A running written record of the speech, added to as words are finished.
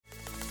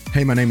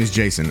Hey, my name is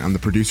Jason. I'm the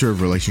producer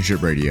of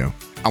Relationship Radio.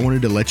 I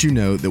wanted to let you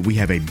know that we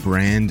have a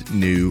brand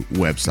new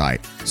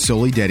website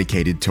solely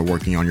dedicated to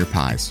working on your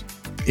pies.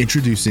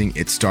 Introducing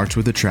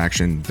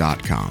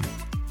itstartswithattraction.com.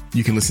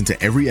 You can listen to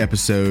every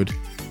episode,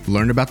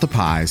 learn about the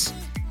pies,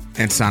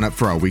 and sign up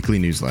for our weekly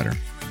newsletter.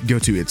 Go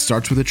to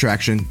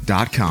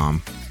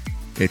itstartswithattraction.com.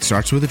 It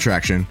starts with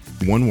attraction,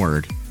 one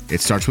word,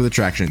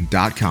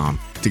 itstartswithattraction.com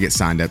to get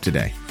signed up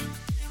today.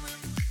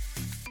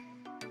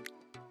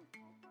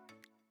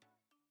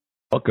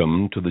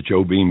 Welcome to the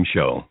Joe Beam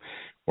Show.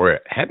 We're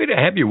happy to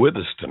have you with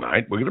us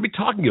tonight. We're going to be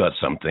talking about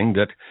something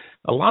that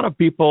a lot of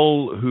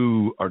people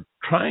who are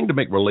trying to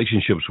make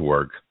relationships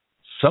work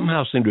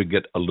somehow seem to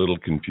get a little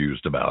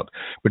confused about,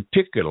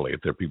 particularly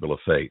if they're people of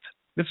faith.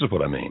 This is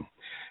what I mean.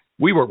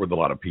 We work with a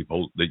lot of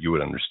people that you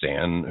would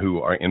understand who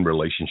are in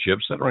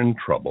relationships that are in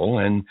trouble,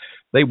 and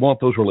they want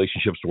those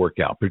relationships to work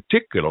out,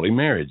 particularly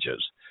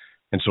marriages.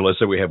 And so let's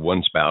say we have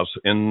one spouse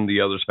and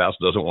the other spouse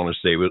doesn't want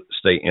to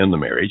stay in the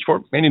marriage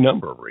for any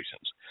number of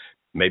reasons.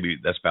 Maybe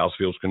that spouse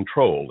feels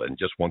controlled and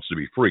just wants to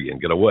be free and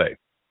get away.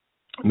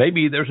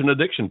 Maybe there's an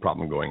addiction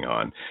problem going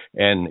on,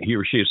 and he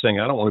or she is saying,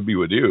 I don't want to be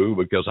with you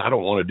because I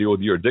don't want to deal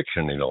with your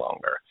addiction any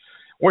longer.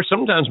 Or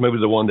sometimes maybe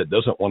the one that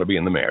doesn't want to be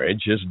in the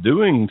marriage is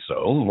doing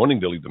so, wanting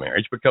to leave the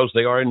marriage because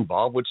they are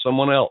involved with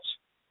someone else,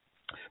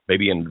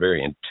 maybe in a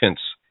very intense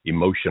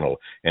emotional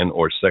and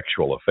or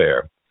sexual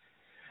affair.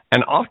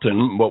 And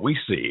often what we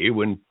see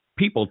when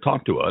people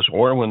talk to us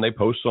or when they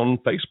post on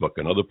Facebook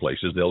and other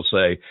places, they'll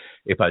say,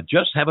 if I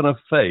just have enough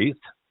faith,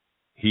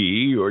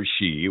 he or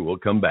she will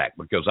come back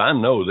because I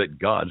know that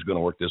God's going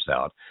to work this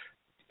out.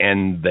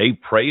 And they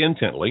pray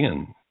intently,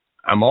 and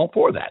I'm all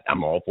for that.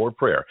 I'm all for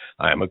prayer.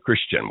 I am a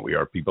Christian. We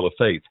are people of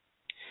faith.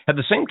 At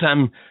the same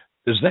time,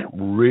 does that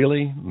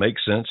really make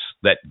sense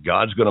that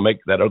God's going to make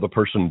that other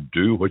person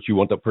do what you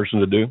want that person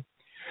to do?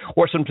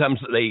 Or sometimes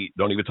they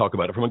don't even talk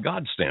about it from a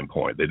God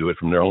standpoint. They do it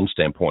from their own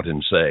standpoint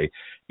and say,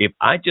 if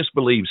I just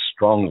believe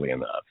strongly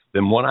enough,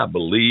 then what I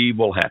believe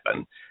will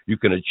happen. You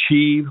can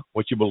achieve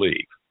what you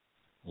believe.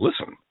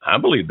 Listen, I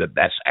believe that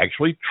that's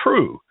actually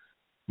true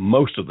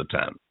most of the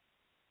time,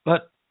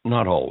 but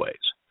not always.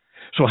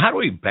 So how do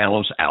we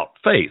balance out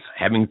faith?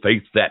 Having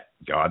faith that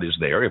God is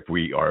there if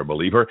we are a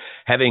believer,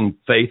 having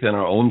faith in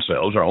our own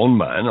selves, our own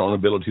mind, our own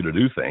ability to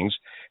do things,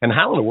 and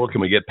how in the world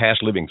can we get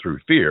past living through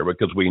fear?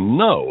 Because we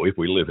know if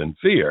we live in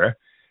fear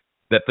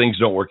that things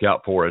don't work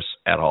out for us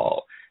at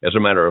all. As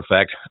a matter of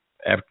fact,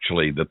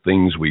 actually the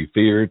things we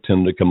fear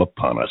tend to come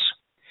upon us.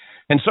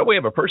 And so we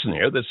have a person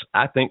here that's,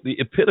 I think, the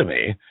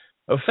epitome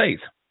of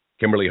faith.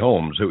 Kimberly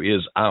Holmes, who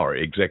is our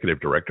executive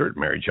director at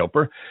Marriage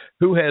Helper,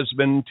 who has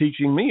been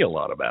teaching me a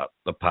lot about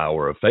the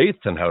power of faith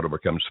and how to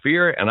overcome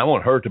fear. And I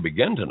want her to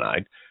begin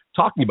tonight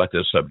talking about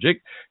this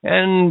subject,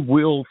 and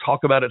we'll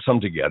talk about it some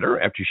together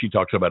after she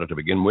talks about it to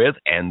begin with,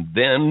 and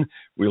then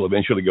we'll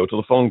eventually go to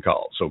the phone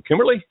call. So,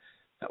 Kimberly,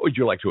 how would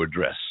you like to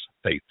address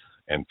faith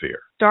and fear?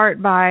 Start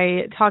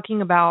by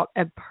talking about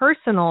a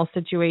personal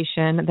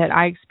situation that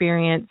I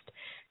experienced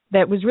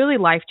that was really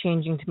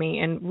life-changing to me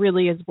and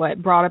really is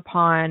what brought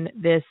upon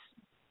this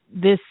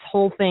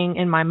whole thing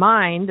in my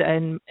mind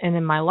and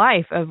in my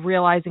life of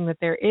realizing that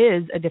there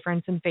is a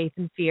difference in faith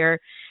and fear,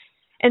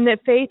 and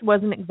that faith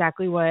wasn't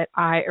exactly what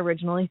I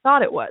originally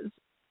thought it was.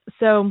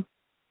 So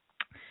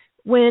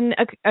when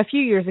a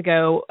few years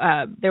ago,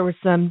 there were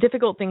some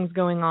difficult things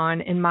going on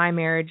in my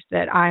marriage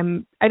that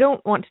I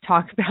don't want to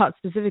talk about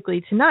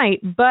specifically tonight,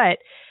 but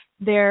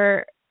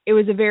it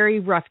was a very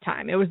rough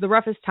time. It was the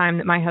roughest time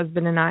that my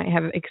husband and I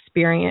have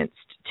experienced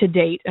to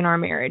date in our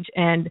marriage.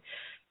 And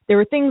there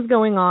were things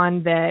going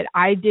on that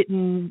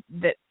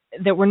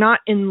that were not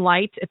in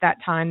light at that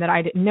time that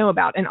I didn't know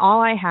about. And all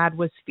I had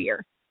was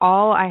fear.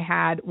 All I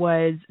had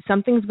was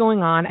something's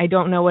going on. I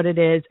don't know what it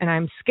is, and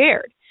I'm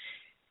scared.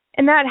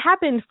 And that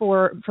happened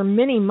for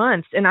many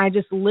months. And I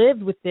just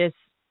lived with this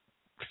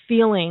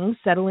feeling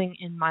settling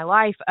in my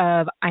life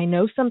of, I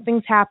know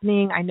something's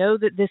happening. I know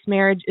that this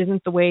marriage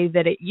isn't the way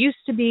that it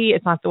used to be.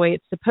 It's not the way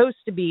it's supposed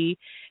to be.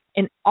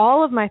 And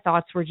all of my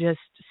thoughts were just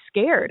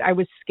scared. I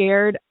was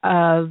scared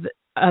of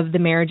the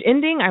marriage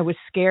ending. I was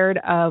scared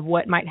of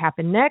what might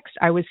happen next.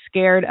 I was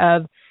scared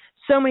of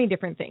so many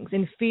different things.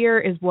 And fear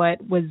is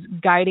what was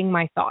guiding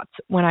my thoughts.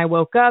 When I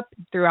woke up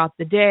throughout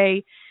the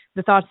day,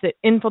 the thoughts that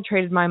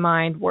infiltrated my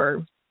mind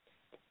were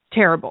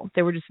terrible.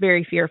 They were just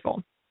very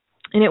fearful.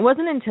 And it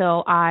wasn't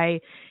until I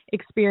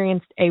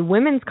experienced a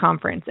women's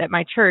conference at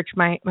my church.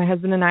 My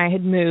husband and I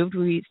had moved.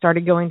 We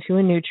started going to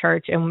a new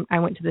church, and I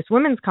went to this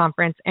women's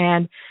conference,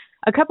 and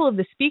a couple of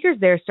the speakers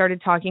there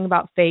started talking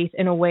about faith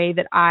in a way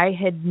that I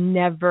had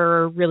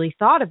never really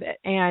thought of it.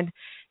 And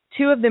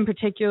two of them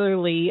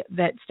particularly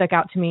that stuck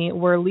out to me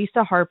were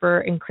Lisa Harper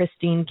and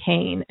Christine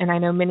Caine. And I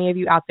know many of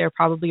you out there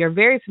probably are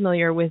very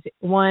familiar with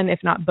one, if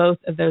not both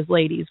of those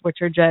ladies,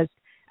 which are just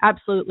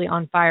absolutely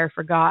on fire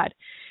for God.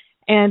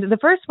 And the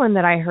first one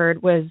that I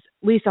heard was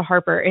Lisa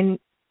Harper. And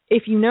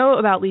if you know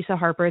about Lisa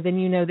Harper, then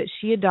you know that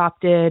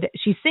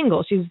she's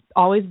single. She's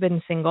always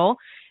been single.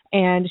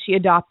 and she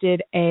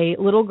adopted a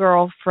little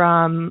girl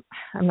from,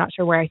 I'm not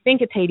sure where, I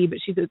think it's Haiti, but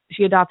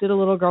she adopted a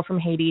little girl from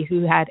Haiti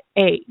who had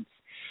AIDS.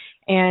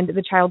 And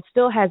the child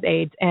still has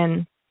AIDS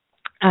and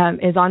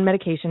is on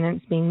medication, and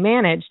it's being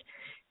managed.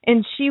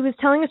 And she was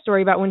telling a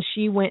story about when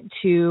she went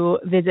to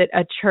visit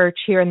a church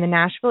here in the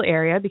Nashville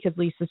area, because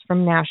Lisa's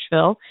from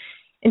Nashville.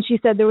 And she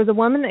said there was a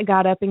woman that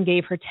got up and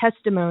gave her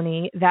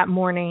testimony that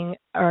morning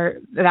or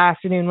that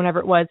afternoon, whenever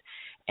it was.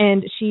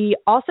 And she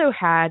also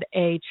had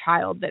a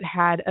child that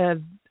had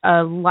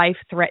a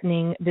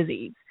life-threatening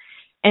disease.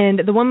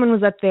 And the woman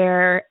was up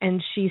there,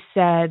 and she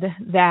said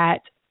that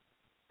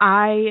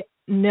I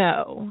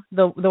know,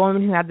 the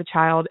woman who had the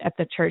child at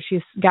the church,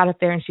 she got up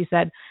there and she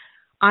said,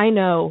 I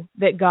know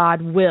that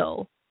God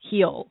will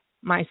heal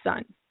my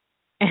son.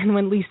 And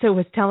when Lisa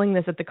was telling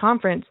this at the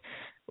conference,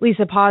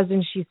 Lisa paused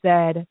and she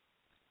said,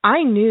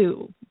 I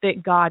knew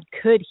that God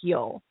could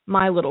heal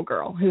my little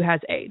girl who has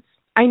AIDS.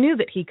 I knew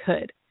that he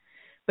could.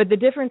 But the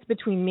difference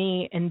between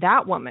me and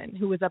that woman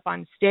who was up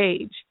on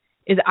stage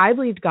is I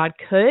believed God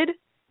could,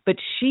 but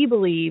she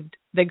believed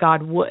that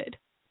God would.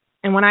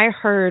 And when I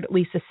heard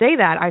Lisa say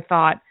that, I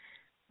thought,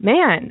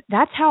 man,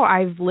 that's how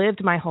I've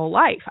lived my whole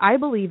life. I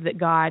believe that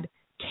God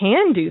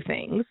can do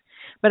things,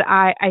 but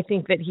I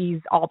think that he's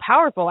all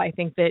powerful. I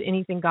think that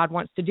anything God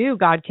wants to do,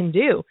 God can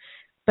do.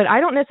 But I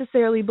don't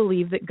necessarily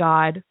believe that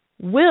God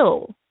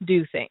will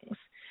do things,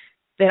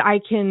 that I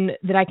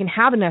can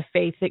have enough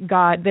faith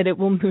that it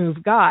will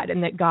move God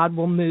and that God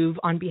will move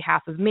on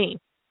behalf of me.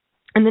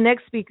 And the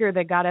next speaker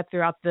that got up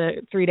throughout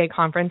the 3-day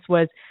conference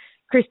was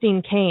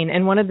Christine Caine.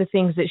 And one of the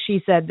things that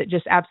she said that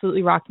just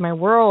absolutely rocked my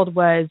world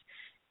was,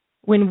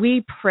 when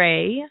we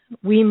pray,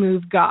 we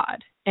move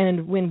God.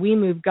 And when we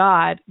move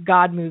God,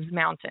 God moves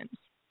mountains.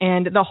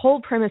 And the whole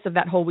premise of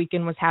that whole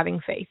weekend was having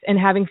faith, and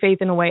having faith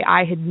in a way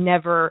I had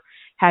never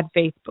had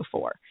faith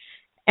before.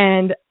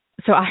 And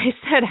so I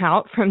set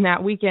out from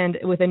that weekend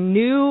with a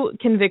new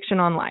conviction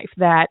on life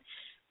that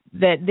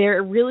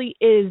there really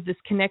is this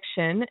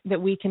connection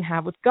that we can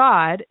have with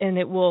God, and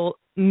it will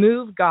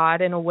move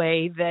God in a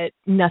way that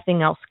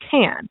nothing else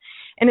can.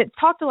 And it's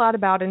talked a lot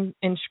about in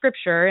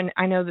Scripture, and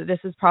I know that this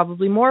is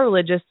probably more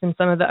religious than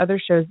some of the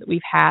other shows that we've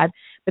had,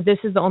 but this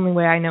is the only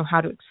way I know how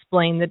to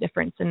explain the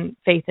difference in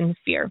faith and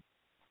fear.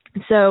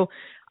 So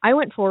I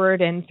went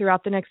forward, and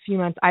throughout the next few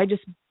months, I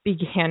just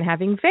began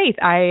having faith.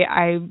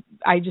 I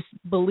just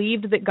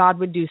believed that God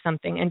would do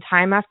something. And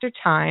time after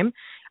time,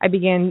 I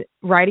began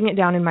writing it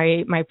down in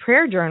my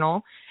prayer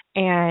journal,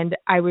 and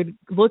I would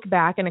look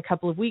back in a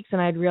couple of weeks and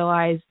I'd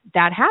realize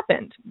that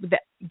happened,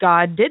 that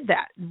God did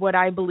that. What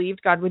I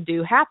believed God would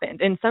do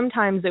happened. And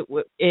sometimes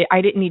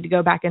I didn't need to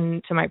go back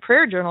into my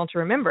prayer journal to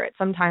remember it.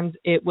 Sometimes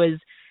it was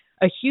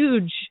a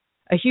huge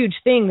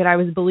thing that I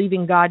was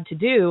believing God to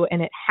do,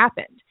 and it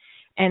happened.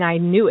 And I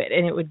knew it,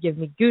 and it would give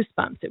me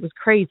goosebumps. It was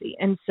crazy.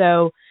 And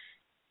so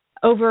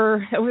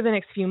over the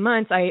next few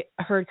months, I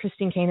heard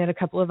Christine Caine at a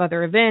couple of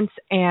other events,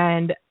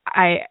 and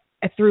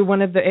through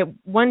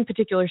one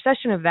particular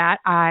session of that,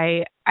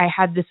 I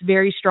had this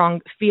very strong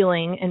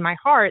feeling in my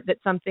heart that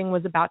something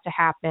was about to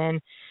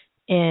happen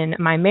in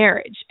my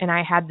marriage. And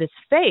I had this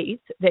faith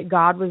that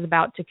God was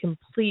about to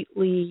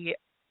completely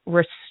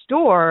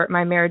restore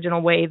my marriage in a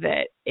way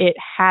that it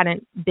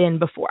hadn't been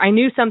before. I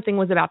knew something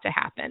was about to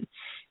happen.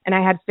 And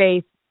I had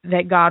faith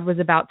that God was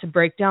about to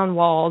break down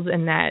walls,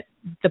 and that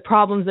the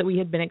problems that we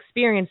had been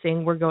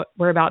experiencing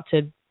were about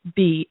to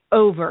be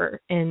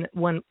over in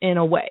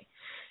a way.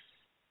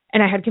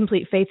 And I had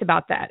complete faith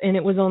about that. And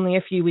it was only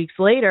a few weeks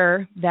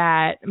later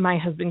that my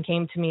husband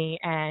came to me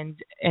and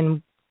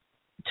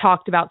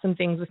talked about some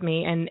things with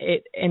me.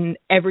 And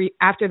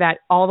after that,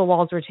 all the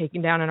walls were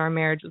taken down, and our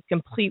marriage was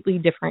completely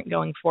different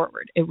going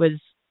forward. It was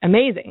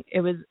amazing.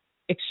 It was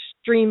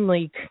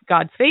extremely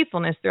God's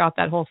faithfulness throughout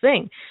that whole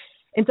thing.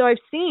 And so I've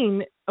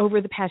seen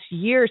over the past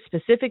year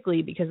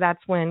specifically, because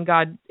that's when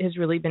God has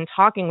really been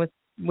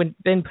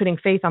been putting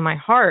faith on my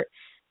heart,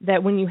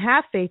 that when you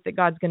have faith that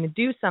God's going to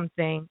do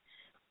something,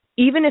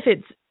 even if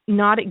it's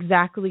not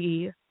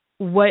exactly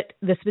what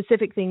the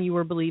specific thing you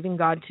were believing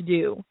God to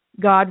do,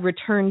 God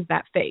returns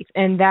that faith.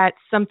 And that's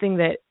something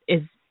that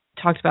is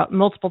talked about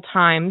multiple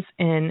times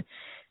in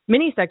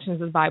many sections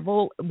of the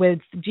Bible. With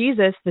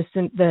Jesus,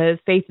 the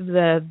faith of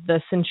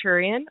the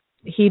centurion,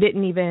 he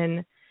didn't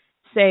even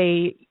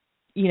say,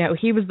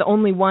 he was the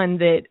only one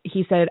that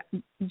he said,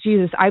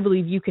 Jesus, I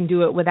believe you can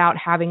do it without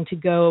having to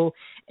go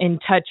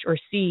and touch or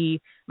see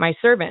my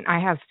servant. I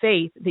have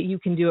faith that you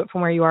can do it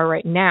from where you are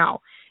right now.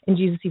 And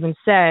Jesus even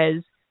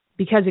says,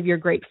 because of your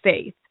great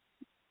faith,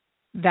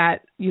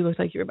 that you look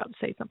like you're about to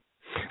say something.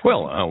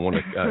 Well, I want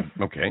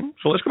to, okay.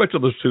 So let's go back to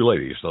those two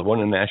ladies. The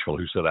one in Nashville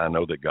who said, I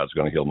know that God's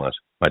going to heal my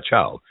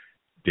child.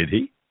 Did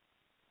he?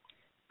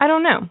 I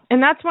don't know.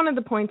 And that's one of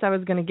the points I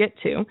was going to get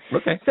to.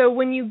 Okay. So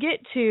when you get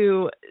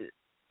to,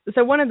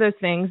 one of those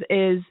things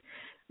is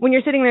when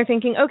you're sitting there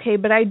thinking, okay,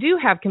 but I do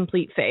have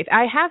complete faith.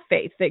 I have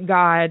faith that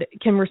God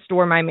can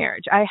restore my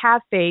marriage. I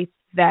have faith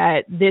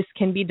that this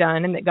can be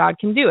done and that God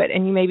can do it.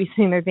 And you may be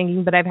sitting there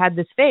thinking, but I've had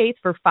this faith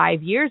for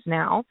 5 years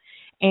now,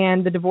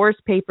 and the divorce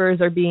papers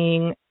are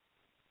being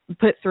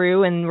put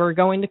through and we're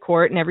going to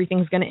court and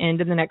everything's going to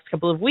end in the next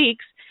couple of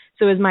weeks.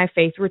 So is my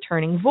faith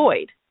returning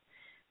void?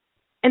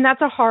 And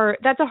that's a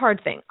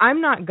hard thing.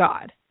 I'm not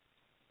God.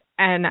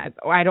 And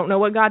I don't know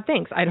what God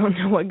thinks. I don't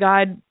know what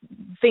God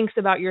thinks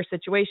about your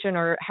situation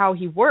or how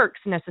he works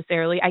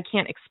necessarily. I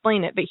can't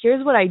explain it. But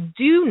here's what I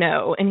do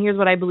know, and here's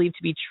what I believe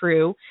to be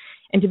true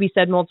and to be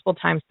said multiple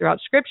times throughout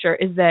Scripture,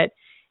 is that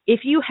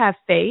if you have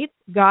faith,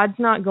 God's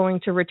not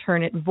going to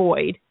return it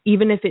void,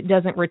 even if it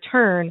doesn't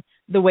return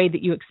the way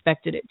that you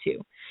expected it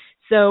to.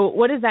 So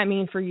what does that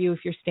mean for you if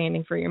you're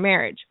standing for your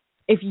marriage?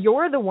 If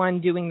you're the one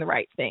doing the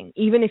right thing,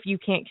 even if you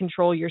can't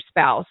control your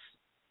spouse's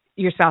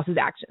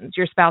actions,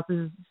 your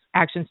spouse's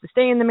actions to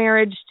stay in the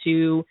marriage,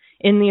 to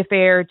end the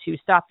affair, to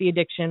stop the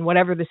addiction,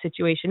 whatever the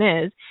situation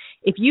is,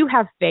 if you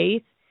have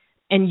faith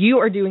and you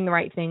are doing the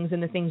right things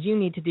and the things you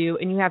need to do,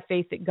 and you have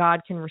faith that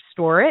God can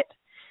restore it,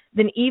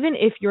 then even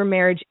if your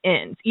marriage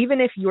ends, even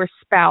if your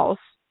spouse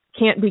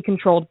can't be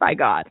controlled by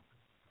God,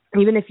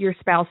 even if your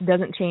spouse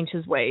doesn't change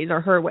his ways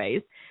or her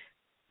ways,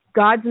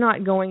 God's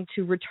not going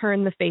to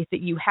return the faith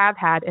that you have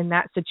had in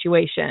that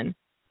situation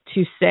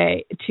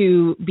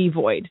to be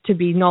void, to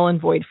be null and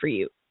void for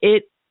you.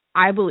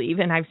 I believe,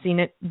 and I've seen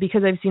it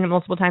because I've seen it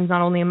multiple times,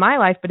 not only in my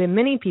life, but in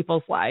many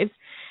people's lives,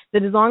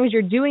 that as long as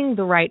you're doing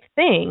the right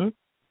thing,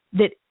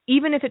 that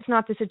even if it's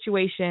not the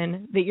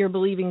situation that you're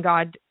believing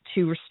God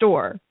to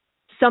restore,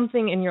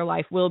 something in your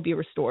life will be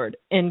restored,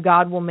 and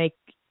God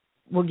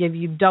will give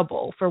you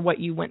double for what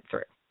you went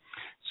through.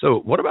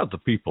 So what about the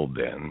people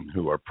then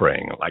who are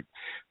praying? Like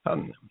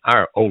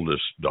our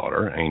oldest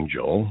daughter,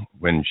 Angel,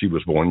 when she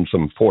was born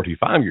some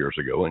 45 years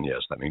ago, and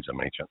yes, that means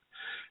I'm ancient.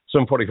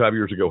 Some 45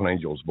 years ago when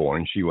Angel was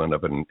born, she wound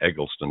up in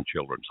Eggleston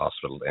Children's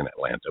Hospital in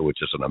Atlanta, which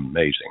is an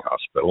amazing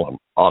hospital, an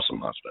awesome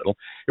hospital.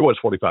 It was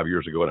 45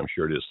 years ago, and I'm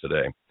sure it is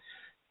today.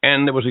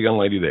 And there was a young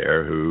lady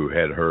there who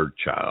had her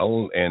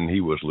child, and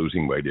he was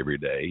losing weight every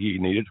day. He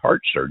needed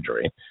heart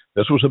surgery.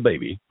 This was a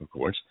baby, of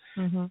course,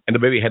 and the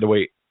baby had to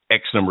weigh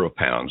X number of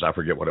pounds. I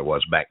forget what it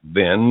was back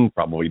then,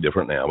 probably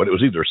different now, but it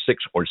was either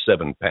 6 or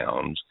 7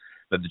 pounds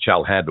that the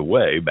child had to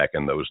weigh back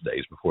in those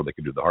days before they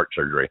could do the heart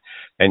surgery.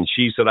 And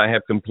she said, I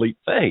have complete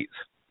faith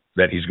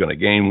that he's going to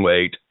gain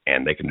weight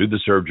and they can do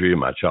the surgery and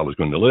my child is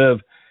going to live.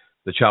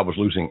 The child was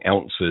losing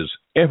ounces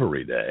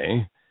every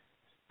day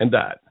and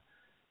died.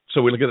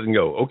 So we look at it and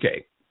go,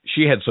 okay,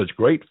 she had such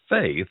great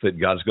faith that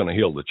God's going to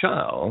heal the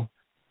child,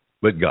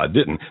 but God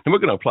didn't. And we're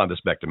going to apply this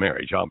back to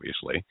marriage,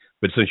 obviously.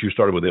 But since you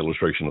started with the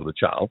illustration of the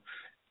child,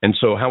 and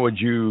so how would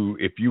you,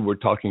 if you were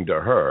talking to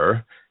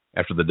her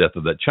after the death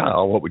of that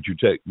child, what would you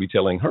be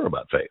telling her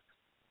about faith?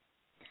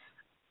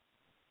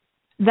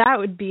 That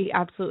would be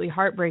absolutely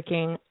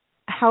heartbreaking.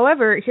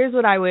 However, here's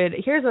what I would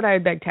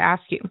beg to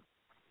ask you.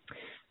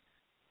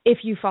 If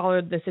you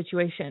followed the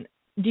situation,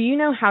 do you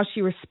know how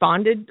she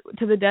responded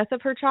to the death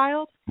of her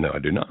child? No, I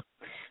do not.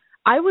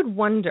 I would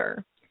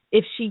wonder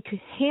if she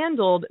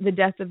handled the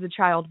death of the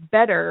child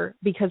better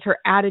because her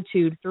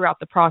attitude throughout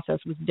the process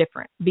was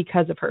different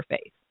because of her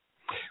faith.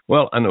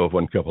 Well, I know of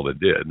one couple that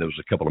did. There was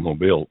a couple in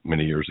Mobile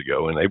many years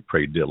ago, and they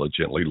prayed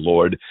diligently,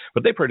 Lord,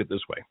 but they prayed it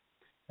this way.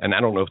 And I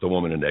don't know if the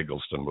woman in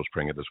Eggleston was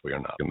praying it this way or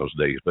not in those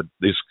days, but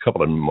this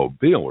couple in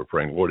Mobile were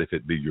praying, Lord, if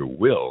it be your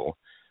will,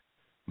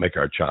 make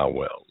our child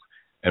well.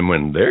 And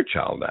when their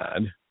child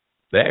died,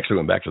 they actually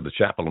went back to the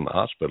chapel in the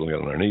hospital and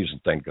got on their knees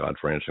and thanked God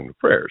for answering the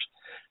prayers.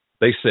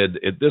 They said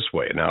it this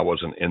way, and I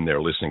wasn't in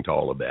there listening to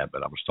all of that,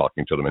 but I was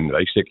talking to them, and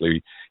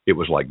basically it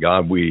was like,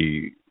 God,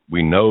 we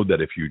know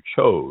that if you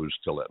chose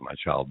to let my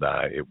child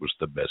die, it was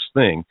the best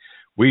thing.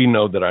 We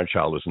know that our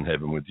child is in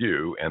heaven with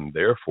you, and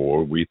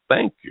therefore we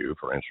thank you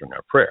for answering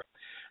our prayer.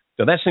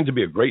 Now, that seemed to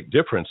be a great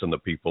difference in the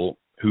people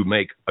who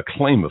make a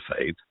claim of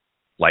faith,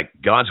 like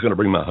God's going to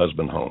bring my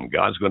husband home,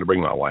 God's going to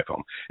bring my wife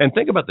home. And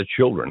think about the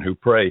children who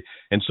pray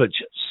in such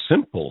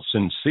simple,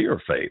 sincere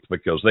faith,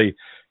 because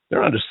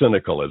they're not as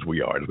cynical as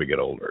we are as we get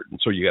older. And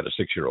so you got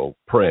a 6-year-old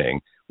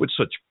praying with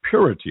such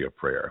purity of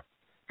prayer.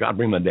 God,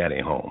 bring my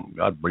daddy home.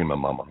 God, bring my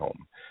mama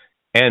home.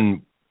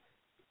 And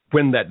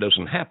when that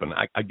doesn't happen,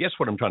 I guess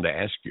what I'm trying to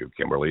ask you,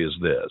 Kimberly, is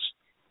this.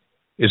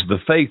 Is the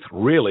faith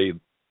really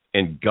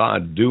in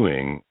God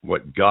doing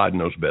what God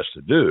knows best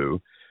to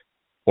do,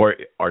 or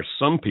are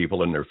some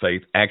people in their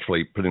faith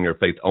actually putting their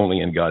faith only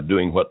in God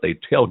doing what they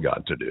tell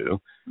God to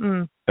do?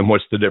 And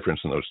what's the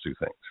difference in those two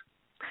things?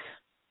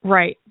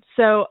 Right.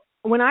 So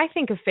when I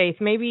think of faith,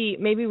 maybe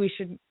we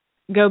should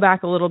go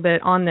back a little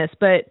bit on this,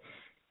 but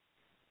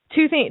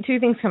two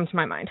things come to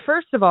my mind.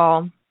 First of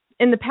all,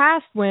 in the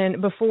past,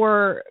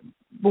 before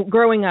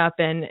growing up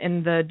and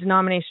in the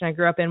denomination I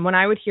grew up in, when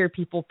I would hear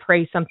people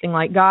pray something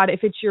like, God, if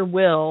it's your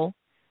will,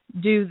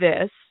 do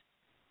this,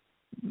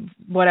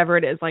 whatever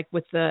it is, like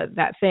with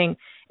that thing,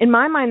 in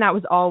my mind, that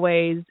was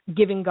always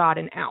giving God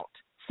an out,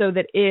 so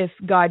that if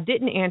God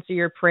didn't answer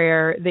your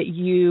prayer, that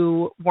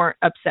you weren't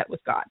upset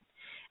with God.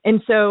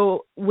 And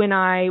so when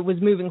I was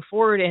moving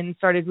forward and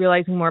started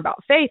realizing more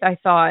about faith, I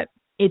thought,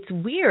 it's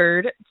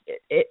weird.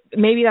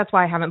 Maybe that's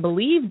why I haven't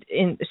believed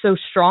in so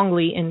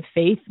strongly in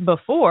faith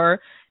before,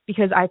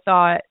 because I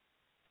thought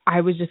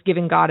I was just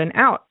giving God an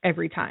out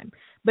every time.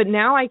 But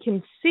now I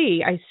can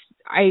see,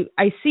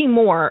 I see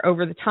more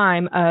over the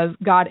time of,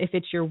 God, if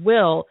it's your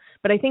will.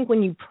 But I think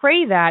when you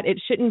pray that,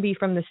 it shouldn't be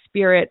from the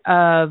spirit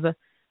of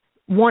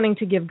wanting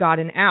to give God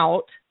an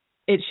out.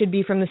 It should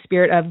be from the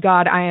spirit of,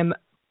 God, I am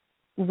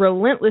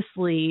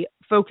relentlessly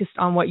focused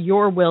on what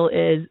your will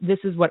is. This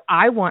is what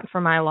I want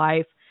for my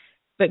life.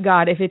 But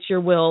God, if it's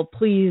your will,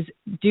 please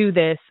do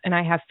this. And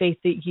I have faith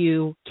that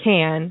you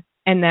can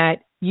and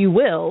that you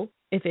will,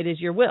 if it is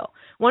your will.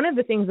 One of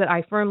the things that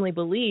I firmly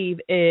believe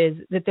is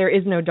that there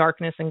is no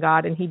darkness in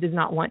God, and he does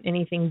not want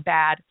anything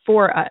bad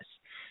for us.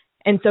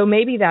 And so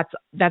maybe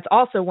that's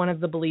also one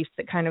of the beliefs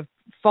that kind of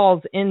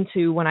falls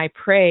into when I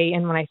pray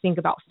and when I think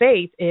about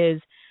faith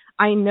is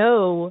I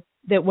know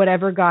that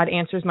whatever God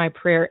answers my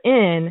prayer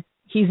in,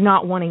 he's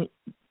not wanting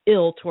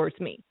ill towards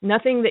me.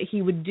 Nothing that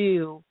he would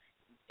do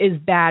is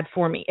bad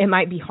for me. It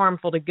might be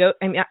harmful to go,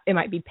 it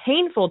might be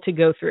painful to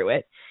go through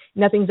it.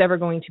 Nothing's ever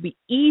going to be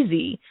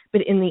easy,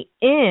 but in the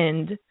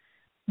end,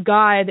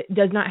 God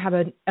does not have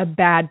a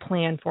bad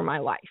plan for my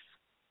life.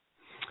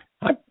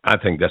 I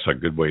think that's a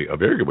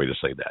very good way to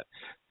say that.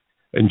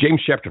 In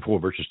James chapter 4,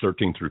 verses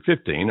 13 through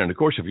 15, and of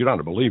course, if you're not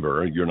a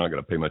believer, you're not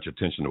going to pay much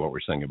attention to what we're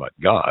saying about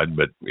God,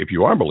 but if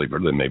you are a believer,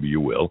 then maybe you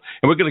will.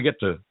 And we're going to get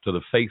to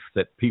the faith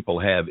that people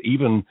have,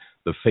 even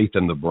the faith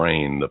in the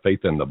brain, the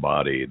faith in the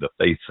body, the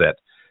faith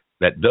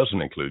that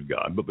doesn't include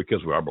God, but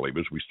because we are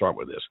believers, we start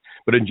with this.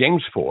 But in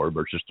James 4,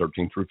 verses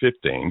 13 through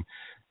 15,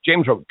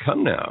 James wrote,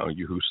 "Come now,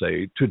 you who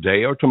say,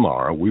 today or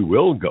tomorrow we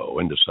will go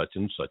into such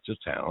and such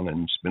a town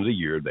and spend a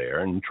year there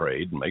and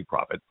trade and make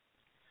profit.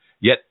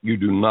 Yet you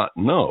do not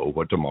know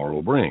what tomorrow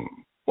will bring.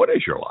 What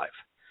is your life?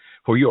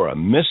 For you are a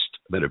mist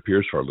that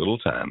appears for a little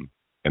time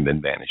and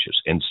then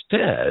vanishes.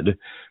 Instead,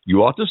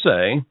 you ought to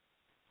say,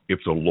 if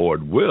the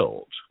Lord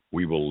wills,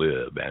 we will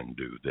live and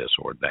do this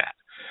or that."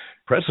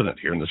 Precedent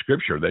here in the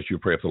scripture that you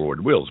pray if the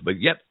Lord wills. But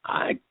yet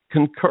I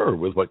concur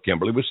with what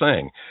Kimberly was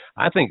saying.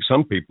 I think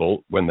some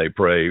people, when they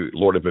pray,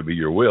 Lord, if it be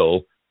your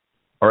will,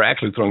 are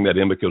actually throwing that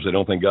in because they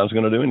don't think God's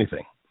going to do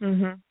anything.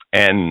 Mm-hmm.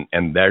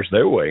 And there's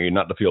their way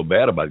not to feel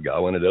bad about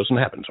God when it doesn't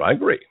happen. So I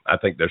agree. I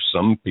think there's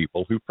some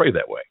people who pray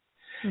that way.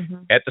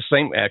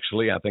 Mm-hmm.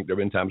 Actually, I think there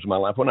have been times in my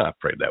life when I've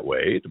prayed that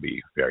way, to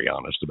be very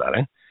honest about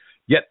it.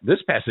 Yet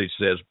this passage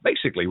says,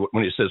 basically,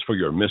 when it says, for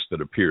your mist that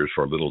appears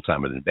for a little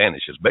time and then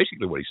vanishes,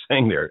 basically what he's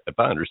saying there, if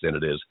I understand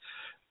it, is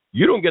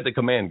you don't get to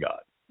command God.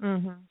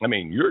 Mm-hmm. I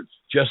mean, you're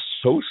just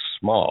so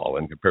small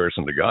in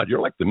comparison to God. You're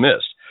like the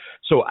mist.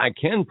 So I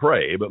can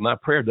pray, but my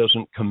prayer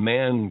doesn't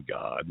command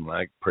God.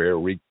 My prayer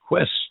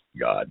requests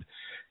God.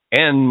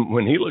 And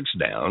when he looks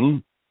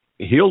down,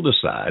 he'll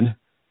decide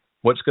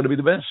what's going to be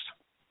the best.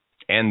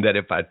 And that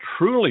if I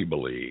truly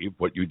believe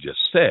what you just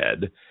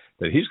said,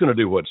 that he's going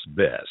to do what's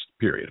best,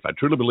 period. If I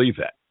truly believe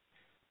that,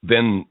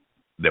 then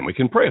we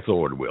can pray if the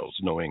Lord wills,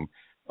 knowing,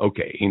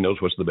 okay, he knows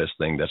what's the best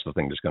thing. That's the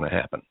thing that's going to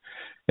happen.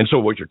 And so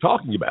what you're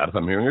talking about, if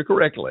I'm hearing it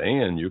correctly,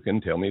 and you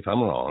can tell me if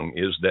I'm wrong,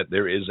 is that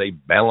there is a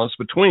balance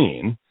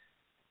between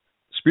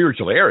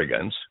spiritual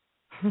arrogance,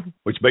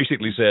 which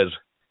basically says,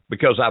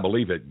 because I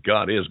believe it,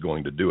 God is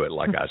going to do it,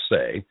 like I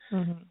say,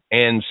 mm-hmm.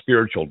 and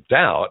spiritual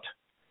doubt,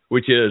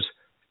 which is,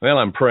 well,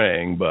 I'm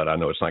praying, but I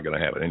know it's not going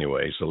to happen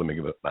anyway, so let me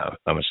give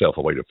myself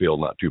a way to feel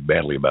not too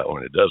badly about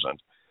when it doesn't.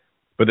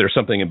 But there's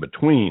something in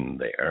between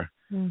there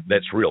mm-hmm.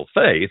 that's real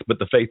faith, but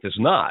the faith is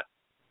not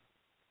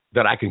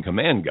that I can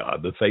command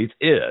God. The faith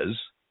is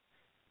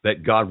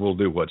that God will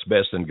do what's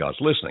best and God's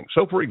listening.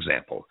 So, for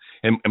example,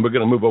 and we're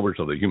going to move over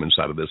to the human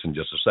side of this in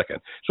just a second.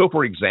 So,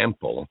 for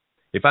example,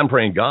 if I'm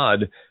praying,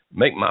 God,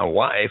 make my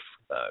wife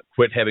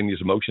quit having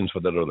these emotions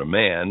for that other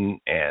man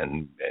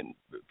and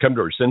come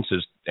to her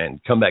senses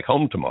and come back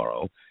home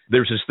tomorrow.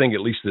 There's this thing,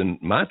 at least in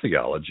my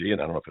theology,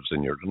 and I don't know if it's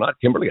in yours or not,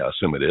 Kimberly, I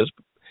assume it is,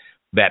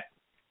 that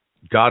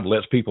God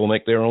lets people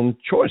make their own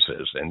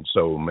choices. And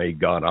so may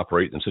God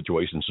operate in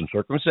situations and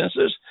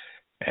circumstances?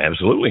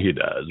 Absolutely he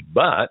does.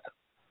 But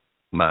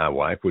my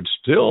wife would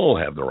still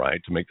have the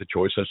right to make the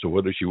choice as to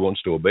whether she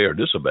wants to obey or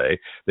disobey,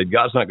 that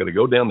God's not going to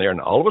go down there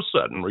and all of a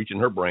sudden reach in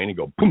her brain and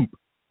go, boom,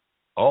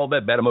 all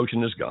that bad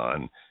emotion is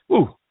gone.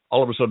 Ooh,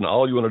 all of a sudden,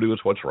 all you want to do is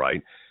what's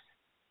right,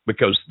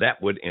 because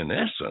that would, in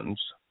essence,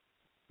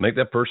 make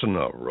that person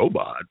a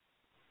robot,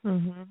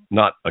 mm-hmm.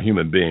 not a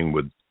human being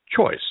with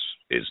choice.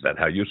 Is that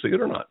how you see it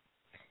or not?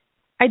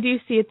 I do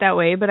see it that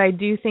way, but I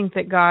do think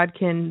that God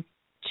can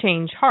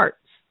change hearts.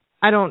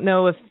 I don't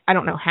know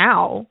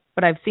how,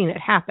 but I've seen it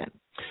happen.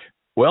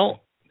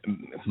 Well,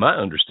 my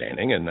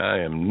understanding, and I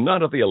am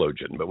not a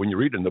theologian, but when you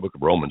read in the book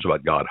of Romans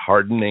about God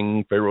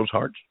hardening Pharaoh's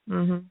hearts,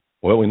 mm-hmm.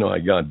 well, we know how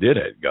God did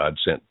it. God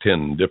sent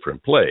 10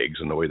 different plagues,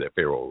 and the way that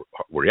Pharaoh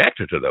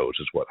reacted to those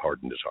is what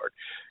hardened his heart.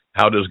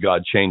 How does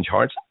God change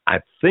hearts? I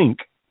think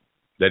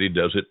that he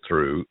does it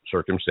through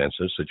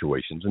circumstances,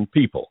 situations, and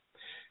people.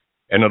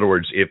 In other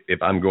words,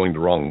 if I'm going the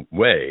wrong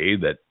way,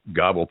 that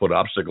God will put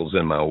obstacles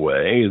in my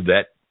way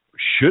that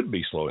should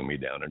be slowing me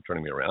down and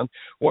turning me around.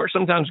 Or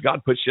sometimes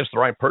God puts just the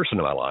right person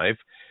in my life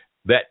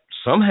that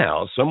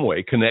somehow, some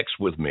way connects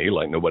with me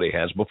like nobody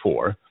has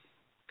before.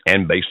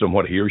 And based on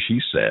what he or she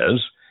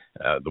says,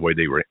 the way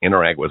they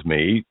interact with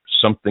me,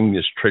 something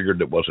is triggered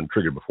that wasn't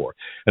triggered before.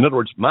 In other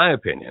words, my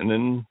opinion,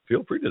 and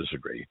feel free to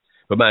disagree,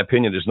 but my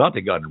opinion is not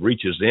that God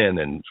reaches in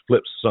and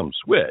flips some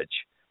switch,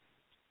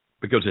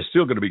 because it's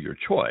still going to be your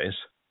choice,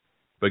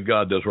 but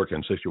God does work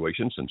in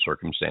situations and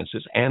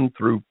circumstances and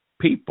through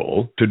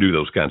people to do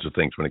those kinds of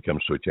things when it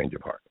comes to a change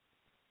of heart.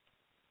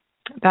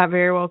 That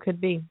very well could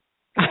be.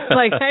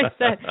 Like I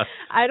said,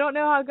 I don't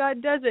know how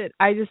God does it.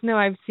 I just know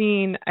I've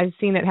seen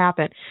it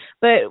happen.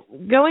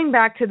 But going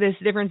back to this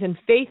difference in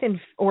faith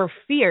or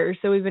fear,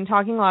 so we've been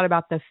talking a lot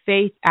about the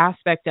faith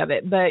aspect of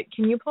it, but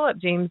can you pull up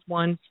James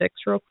 1:6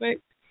 real quick?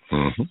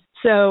 Mm-hmm.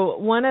 So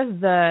one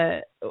of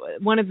the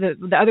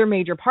other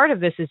major part of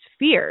this is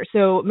fear.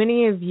 So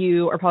many of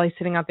you are probably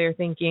sitting out there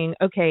thinking,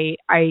 okay,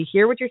 I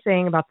hear what you're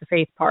saying about the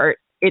faith part.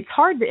 It's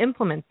hard to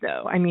implement,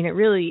 though. I mean, it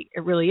really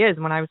is.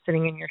 When I was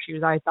sitting in your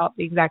shoes, I thought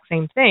the exact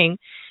same thing.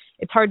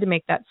 It's hard to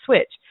make that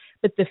switch.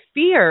 But the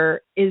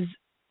fear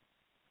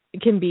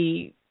can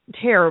be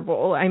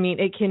terrible. I mean,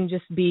 it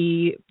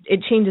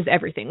changes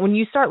everything. When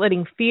you start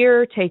letting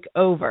fear take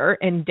over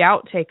and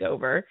doubt take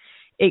over,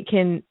 it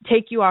can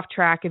take you off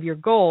track of your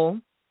goal,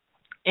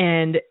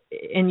 and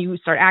you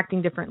start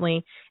acting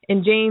differently.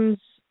 In James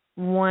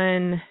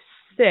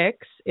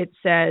 1:6, it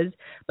says,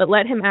 "But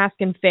let him ask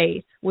in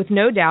faith, with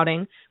no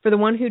doubting, for the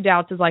one who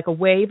doubts is like a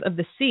wave of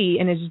the sea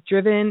and is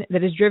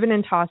driven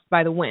and tossed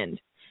by the wind.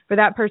 For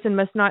that person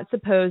must not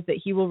suppose that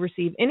he will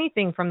receive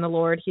anything from the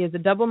Lord. He is a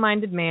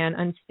double-minded man,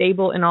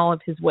 unstable in all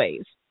of his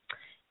ways."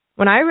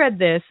 When I read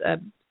this a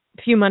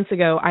few months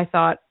ago, I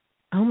thought,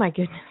 oh my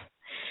goodness,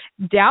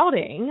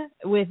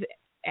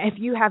 if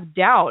you have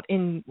doubt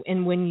in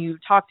when you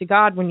talk to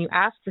God, when you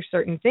ask for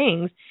certain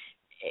things,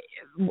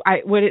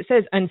 what it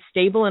says,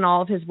 unstable in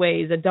all of his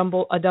ways, a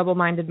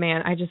double-minded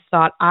man, I just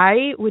thought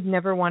I would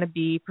never want to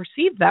be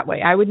perceived that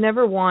way. I would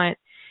never want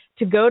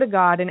to go to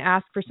God and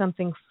ask for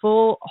something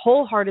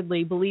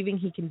wholeheartedly, believing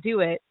he can do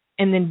it,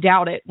 and then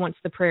doubt it once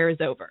the prayer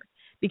is over.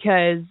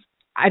 Because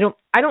I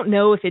don't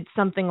know if it's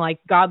something like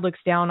God looks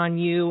down on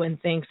you and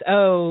thinks,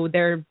 oh,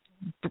 they're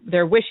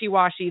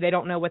wishy-washy, they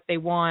don't know what they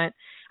want.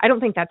 I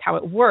don't think that's how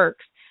it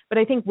works. But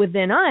I think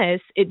within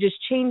us, it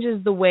just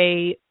changes the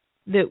way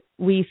that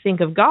we think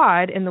of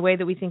God and the way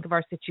that we think of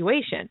our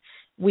situation.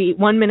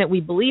 One minute we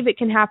believe it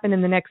can happen,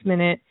 and the next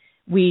minute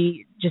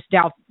we just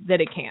doubt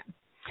that it can.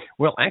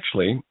 Well,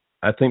 actually,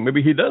 I think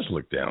maybe he does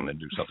look down and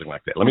do something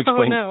like that. Let me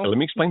explain. Oh, no. Let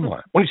me explain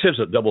why. When he says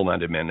a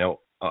double-minded man, now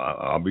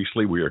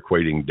obviously we are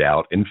equating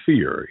doubt and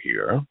fear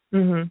here,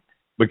 mm-hmm.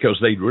 because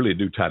they really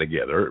do tie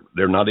together.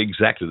 They're not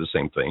exactly the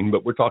same thing,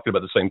 but we're talking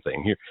about the same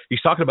thing here.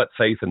 He's talking about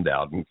faith and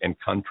doubt and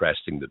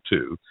contrasting the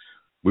two.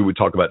 We would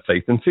talk about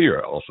faith and fear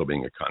also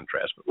being a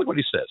contrast. But look what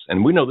he says,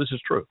 and we know this is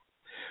true.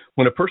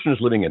 When a person is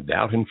living in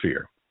doubt and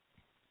fear,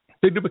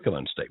 they do become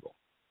unstable.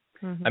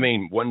 Mm-hmm. I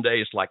mean, one day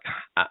it's like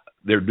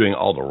they're doing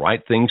all the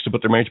right things to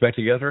put their marriage back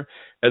together,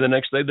 and the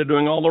next day they're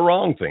doing all the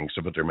wrong things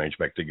to put their marriage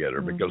back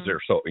together, mm-hmm. because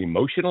they're so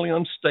emotionally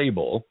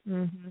unstable.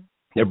 Mm-hmm.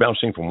 They're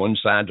bouncing from one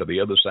side to the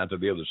other side to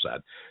the other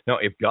side. Now,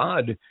 if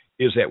God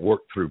is at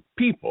work through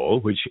people,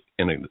 which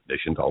in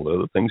addition to all the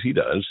other things he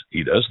does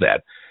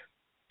that.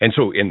 And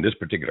so in this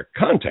particular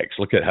context,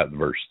 look at how the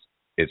verse,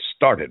 it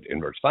started in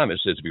verse 5. It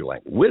says, if you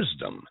lack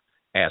wisdom,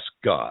 ask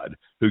God,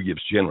 who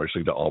gives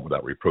generously to all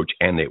without reproach,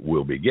 and it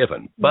will be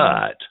given.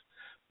 Mm-hmm.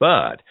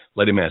 But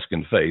let him ask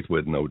in faith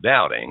with no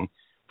doubting,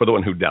 for the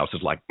one who doubts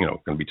is like, going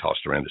to be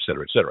tossed around, et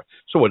cetera, et cetera.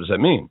 So what does that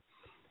mean?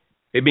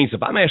 It means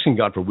if I'm asking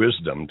God for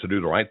wisdom to do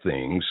the right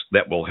things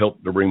that will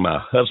help to bring my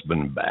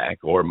husband back,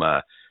 or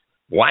my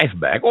wife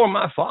back, or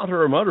my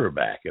father or mother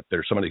back, if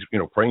there's somebody,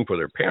 praying for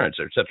their parents,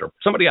 et cetera,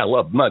 somebody I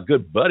love, my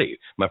good buddy,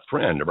 my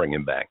friend, to bring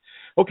him back.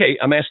 Okay,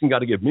 I'm asking God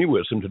to give me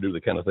wisdom to do the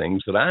kind of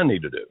things that I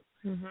need to do.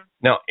 Mm-hmm.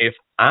 Now, if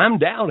I'm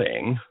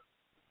doubting,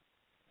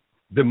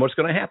 then what's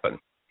going to happen?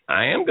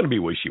 I am going to be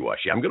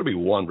wishy-washy. I'm going to be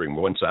wandering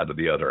one side to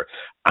the other.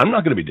 I'm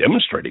not going to be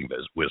demonstrating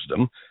this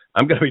wisdom.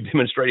 I'm going to be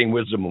demonstrating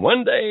wisdom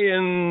one day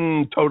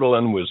and total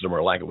unwisdom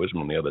or lack of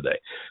wisdom on the other day.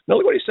 Now,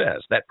 look what he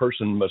says. That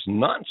person must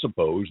not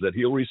suppose that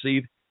he'll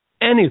receive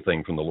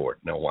anything from the Lord.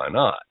 Now, why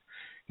not?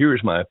 Here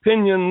is my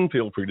opinion.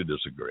 Feel free to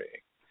disagree.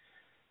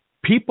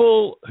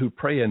 People who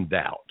pray in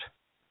doubt,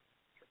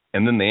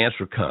 and then the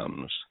answer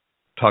comes,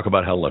 talk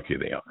about how lucky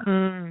they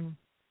are.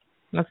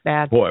 That's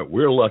bad. Boy,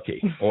 we're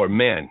lucky. Or,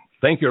 man,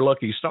 thank your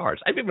lucky stars.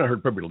 I've even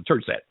heard people in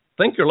church that.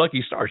 Thank your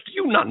lucky stars. Do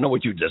you not know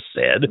what you just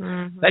said?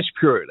 Mm-hmm. That's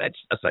pure.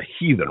 That's a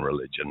heathen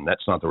religion.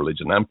 That's not the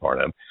religion I'm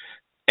part of.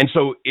 And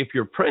so if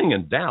you're praying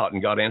in doubt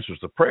and God answers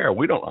the prayer,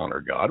 we don't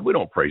honor God. We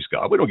don't praise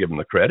God. We don't give him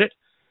the credit.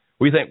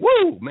 We think,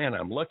 whoa, man,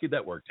 I'm lucky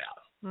that worked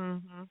out.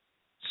 Mm-hmm.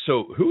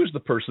 So who is the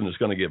person that's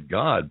going to give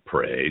God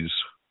praise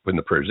when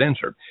the prayer is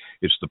answered?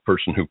 It's the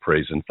person who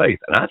prays in faith.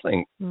 And I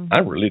think, I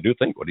really do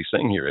think what he's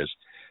saying here is,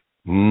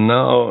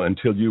 no,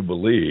 until you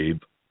believe.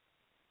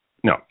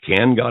 Now,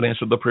 can God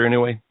answer the prayer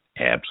anyway?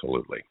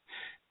 Absolutely.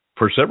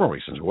 For several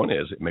reasons. One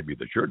is it may be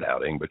that you're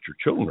doubting, but your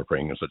children are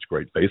praying in such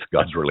great faith,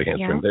 God's really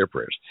answering their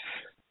prayers.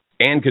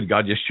 And could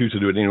God just choose to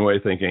do it anyway,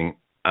 thinking,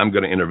 I'm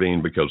going to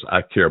intervene because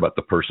I care about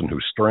the person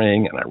who's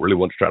straying and I really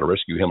want to try to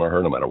rescue him or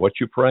her no matter what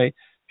you pray?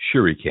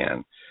 Sure, he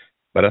can.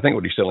 But I think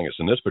what he's telling us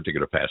in this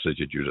particular passage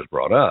that you just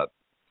brought up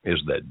is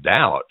that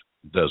doubt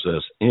does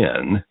us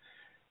in,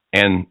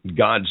 and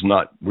God's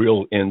not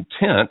real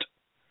intent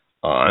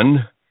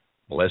on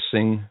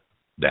blessing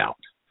doubt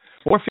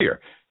or fear.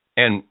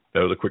 And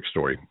there was a quick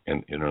story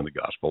in the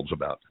Gospels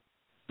about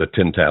the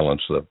 10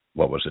 talents,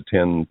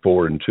 10,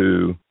 4, and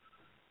 2.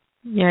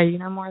 Yeah, you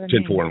know more than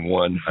 10, me. 4, and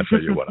 1. I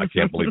tell you what, I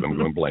can't believe I'm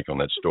going blank on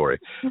that story.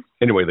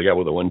 Anyway, the guy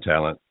with the one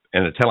talent,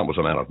 and the talent was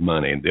an amount of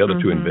money, and the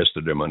other two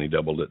invested their money,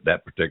 doubled it.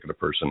 That particular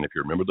person, if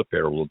you remember the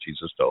parable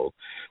Jesus told,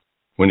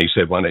 when he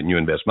said, "Why didn't you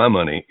invest my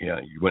money?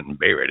 You went and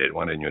buried it.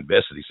 Why didn't you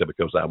invest it?" He said,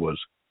 "Because I was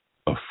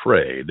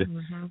afraid."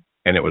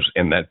 And it was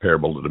in that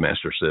parable that the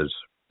master says,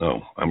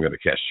 "Oh, I'm going to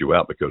cast you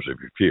out because of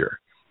your fear."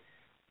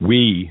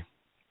 We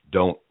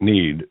don't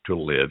need to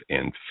live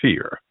in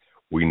fear.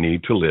 We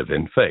need to live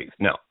in faith.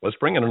 Now, let's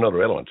bring in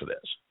another element to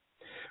this.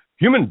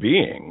 Human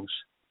beings,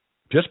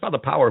 just by the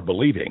power of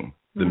believing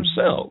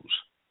themselves,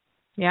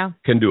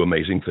 can do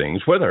amazing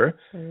things, whether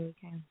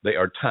they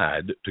are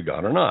tied to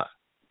God or not.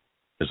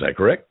 Is that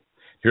correct?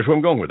 Here's where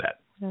I'm going with that.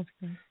 That's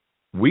good.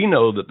 We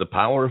know that the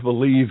power of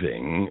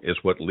believing is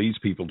what leads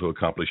people to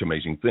accomplish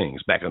amazing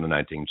things. Back in the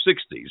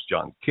 1960s,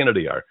 John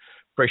Kennedy, our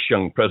fresh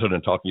young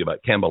president, talking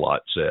about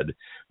Camelot, said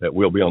that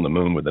we'll be on the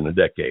moon within a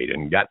decade,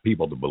 and got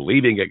people to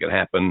believing it could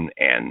happen,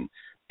 and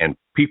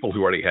people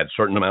who already had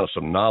certain amounts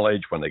of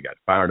knowledge, when they got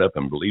fired up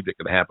and believed it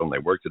could happen, they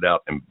worked it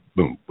out, and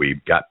boom,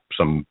 we've got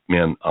some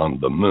men on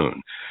the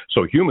moon.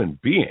 So human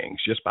beings,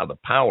 just by the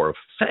power of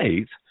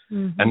faith,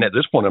 and at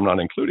this point I'm not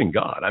including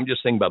God, I'm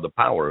just saying by the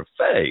power of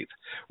faith,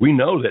 we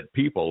know that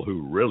people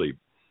who really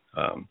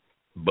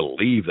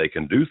believe they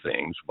can do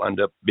things wind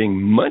up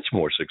being much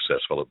more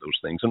successful at those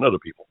things than other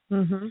people.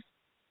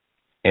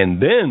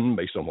 And then,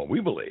 based on what we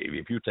believe,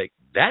 if you take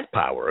that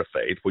power of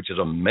faith, which is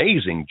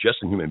amazing just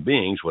in human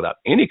beings without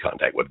any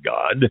contact with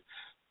God,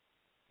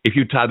 if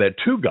you tie that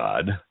to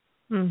God,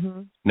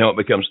 now it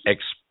becomes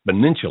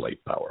exponentially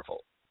powerful.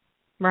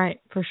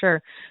 Right, for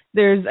sure.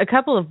 There's a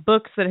couple of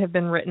books that have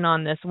been written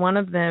on this. One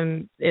of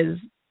them is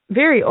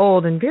very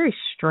old and very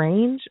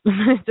strange.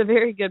 It's a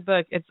very good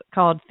book. It's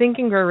called Think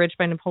and Grow Rich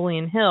by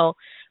Napoleon Hill.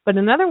 But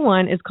another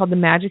one is called The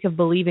Magic of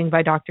Believing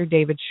by Dr.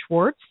 David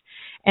Schwartz.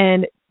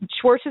 And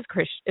Schwartz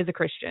is a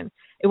Christian.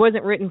 It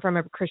wasn't written from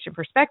a Christian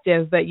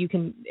perspective, but you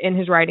can, in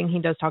his writing, he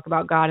does talk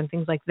about God and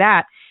things like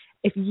that.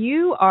 If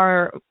you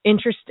are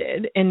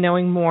interested in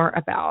knowing more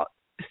about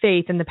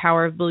faith and the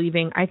power of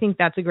believing, I think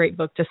that's a great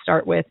book to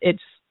start with.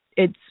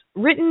 It's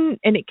written,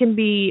 and it can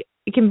be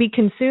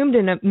consumed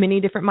in many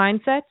different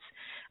mindsets.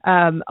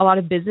 A lot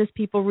of business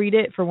people read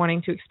it for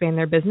wanting to expand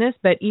their business,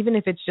 but even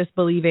if it's just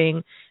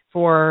believing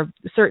for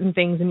certain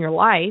things in your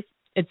life,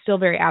 it's still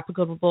very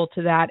applicable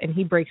to that, and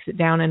he breaks it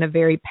down in a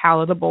very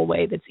palatable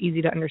way that's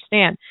easy to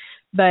understand.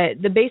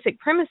 But the basic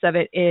premise of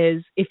it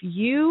is, if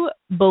you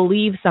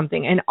believe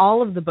something, and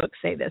all of the books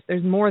say this,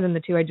 there's more than the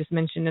two I just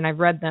mentioned, and I've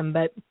read them,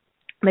 but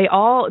they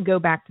all go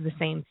back to the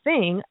same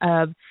thing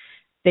of,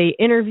 they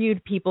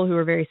interviewed people who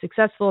were very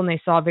successful, and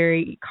they saw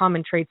very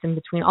common traits in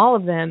between all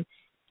of them.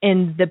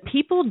 And the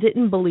people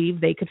didn't believe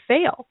they could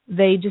fail.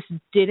 They just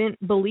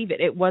didn't believe it.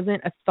 It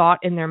wasn't a thought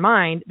in their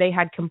mind. They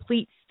had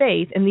complete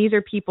faith. And these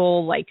are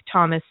people like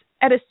Thomas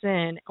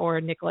Edison or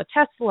Nikola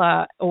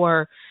Tesla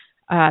or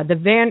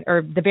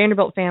the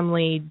Vanderbilt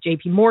family,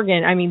 J.P.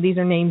 Morgan. I mean, these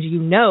are names you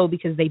know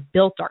because they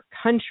built our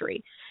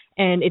country.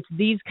 And it's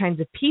these kinds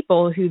of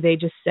people who they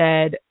just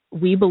said,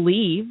 we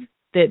believe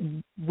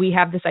that we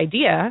have this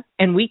idea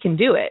and we can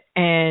do it.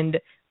 And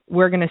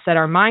we're going to set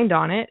our mind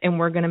on it, and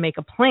we're going to make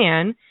a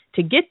plan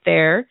to get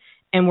there,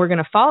 and we're going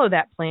to follow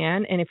that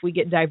plan. And if we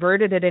get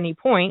diverted at any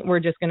point, we're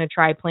just going to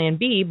try plan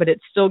B, but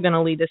it's still going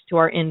to lead us to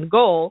our end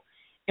goal,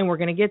 and we're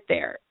going to get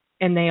there.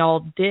 And they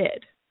all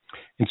did.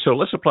 And so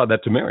let's apply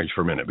that to marriage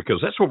for a minute, because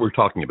that's what we're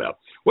talking about.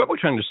 What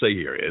we're trying to say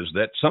here is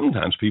that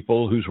sometimes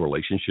people whose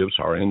relationships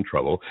are in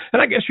trouble,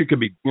 and I guess you could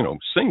be,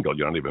 single,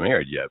 you're not even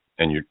married yet,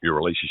 and your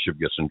relationship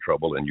gets in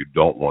trouble and you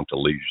don't want to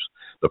lose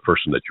the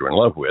person that you're in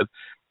love with.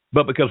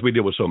 But because we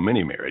deal with so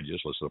many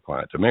marriages, let's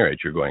apply it to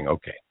marriage, you're going,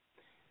 okay.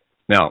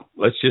 Now,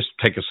 let's just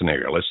take a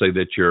scenario. Let's say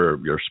that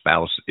your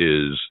spouse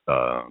is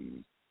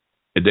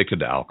addicted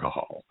to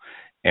alcohol,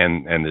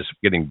 and it's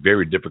getting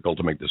very difficult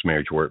to make this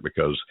marriage work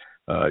because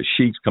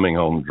she's coming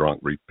home drunk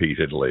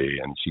repeatedly,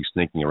 and she's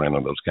sneaking around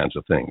on those kinds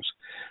of things.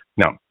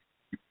 Now,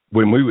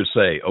 when we would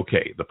say,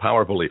 okay, the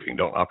power of believing,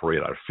 don't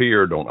operate out of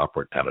fear, don't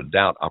operate out of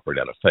doubt, operate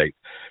out of faith.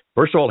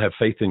 First of all, have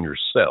faith in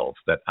yourself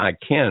that I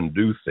can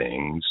do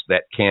things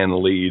that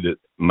can lead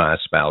my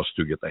spouse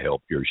to get the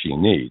help he or she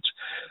needs.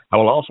 I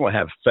will also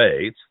have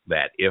faith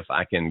that if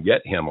I can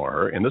get him or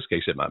her, in this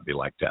case it might be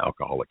like to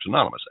Alcoholics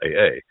Anonymous,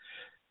 AA,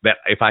 that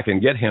if I can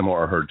get him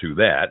or her to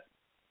that,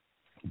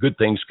 good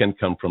things can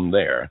come from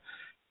there.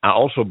 I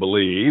also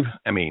believe,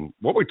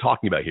 what we're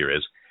talking about here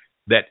is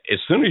that as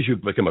soon as you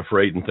become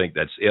afraid and think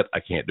that's it, I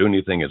can't do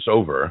anything, it's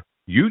over,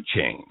 you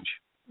change.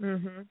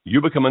 Mm-hmm.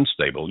 You become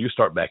unstable. You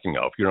start backing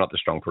off. You're not the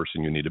strong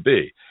person you need to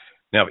be.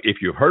 Now, if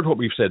you've heard what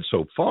we've said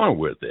so far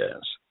with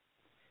this,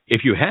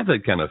 If you have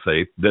that kind of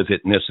faith, does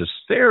it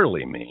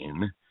necessarily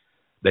mean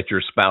that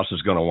your spouse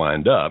is going to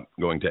wind up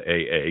going to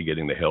AA,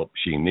 getting the help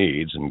she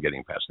needs, and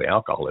getting past the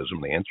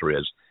alcoholism? The answer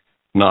is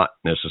not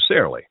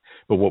necessarily.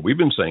 But what we've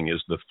been saying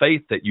is the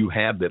faith that you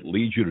have that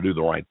leads you to do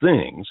the right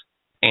things,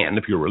 and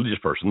if you're a religious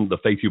person, the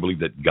faith you believe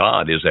that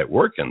God is at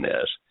work in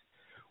this,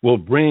 will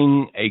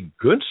bring a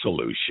good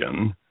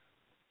solution,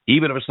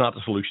 even if it's not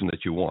the solution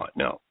that you want.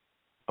 Now,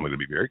 I'm going to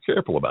be very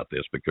careful about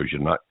this because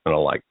you're not going to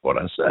like what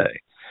I say.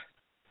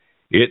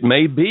 It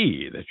may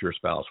be that your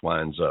spouse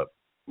winds up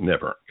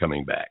never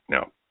coming back.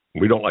 Now,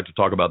 we don't like to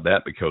talk about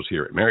that because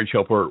here at Marriage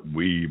Helper,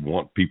 we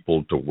want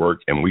people to work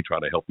and we try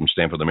to help them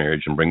stand for the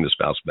marriage and bring the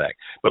spouse back.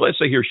 But let's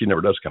say he or she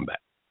never does come back.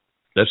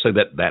 Let's say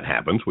that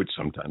happens, which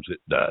sometimes it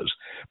does.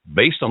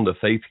 Based on the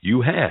faith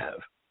you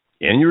have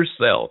in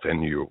yourself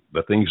and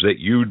the things that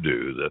you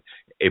do,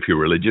 if you're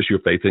religious, your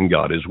faith in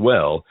God as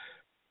well,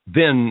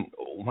 then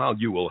while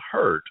you will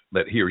hurt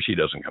that he or she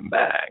doesn't come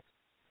back,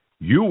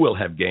 you will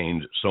have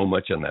gained so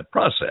much in that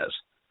process.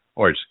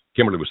 Or as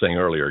Kimberly was saying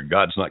earlier,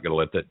 God's not going to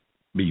let that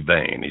be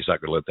vain. He's not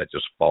going to let that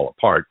just fall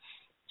apart.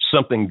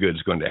 Something good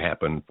is going to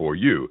happen for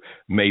you.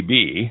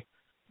 Maybe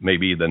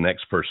the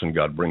next person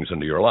God brings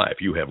into your life.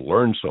 You have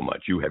learned so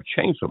much. You have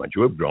changed so much.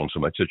 You have grown so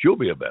much that you'll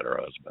be a better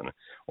husband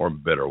or a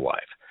better wife.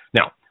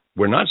 Now,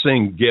 we're not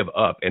saying give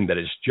up and that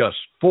it's just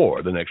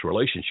for the next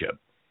relationship.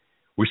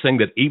 We're saying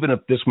that even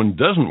if this one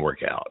doesn't work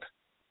out,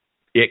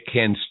 it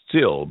can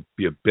still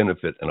be a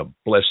benefit and a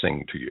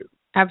blessing to you.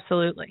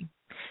 Absolutely.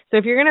 So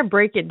if you're going to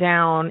break it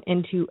down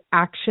into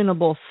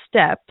actionable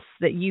steps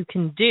that you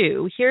can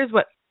do, here's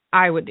what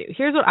I would do.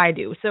 Here's what I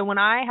do. So when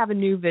I have a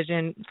new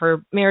vision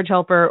for Marriage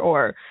Helper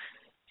or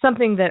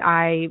something that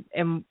I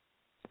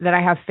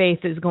have faith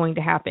is going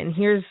to happen,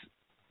 here's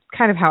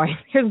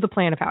the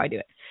plan of how I do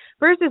it.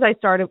 First is I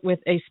start with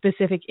a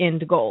specific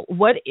end goal.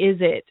 What is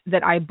it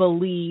that I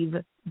believe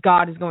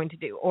God is going to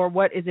do? Or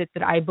what is it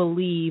that I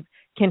believe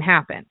can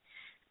happen?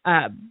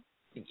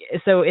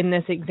 So in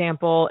this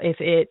example,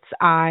 if it's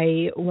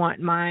I want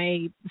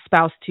my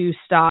spouse to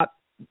stop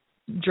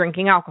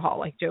drinking alcohol,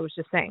 like Joe was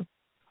just saying,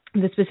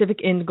 the specific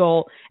end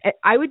goal,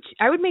 I would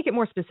make it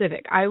more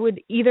specific. I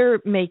would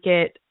either make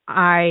it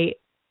either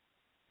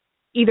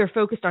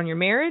focused on your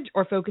marriage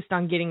or focused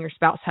on getting your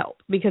spouse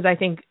help, because I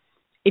think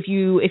if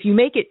you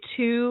make it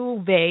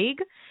too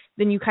vague,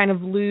 then you kind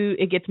of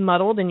it gets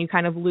muddled and you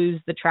kind of lose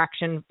the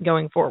traction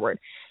going forward.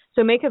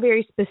 So make a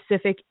very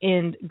specific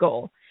end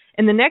goal.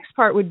 And the next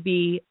part would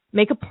be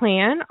make a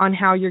plan on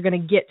how you're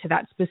going to get to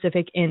that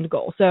specific end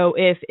goal. So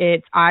if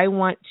it's I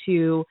want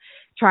to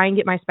try and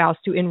get my spouse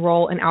to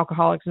enroll in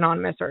Alcoholics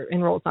Anonymous, or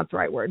enroll is not the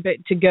right word,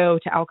 but to go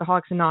to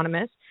Alcoholics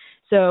Anonymous.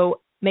 So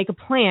make a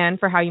plan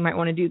for how you might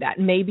want to do that.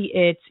 Maybe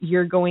it's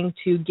you're going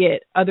to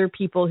get other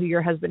people who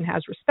your husband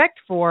has respect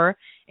for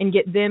and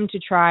get them to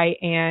try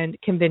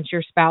and convince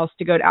your spouse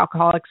to go to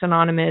Alcoholics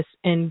Anonymous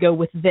and go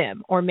with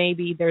them. Or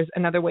maybe there's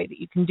another way that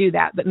you can do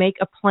that, but make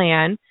a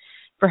plan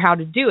for how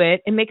to do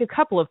it and make a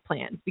couple of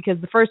plans, because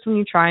the first one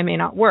you try may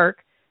not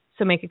work.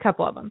 So make a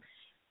couple of them.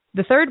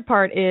 The third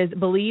part is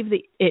believe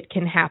that it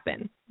can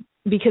happen,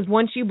 because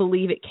once you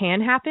believe it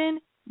can happen,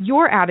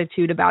 your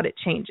attitude about it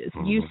changes.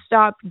 Mm-hmm. You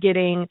stop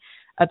getting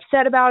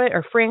upset about it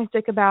or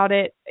frantic about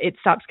it. It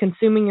stops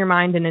consuming your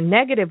mind in a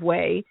negative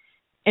way.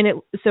 And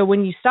so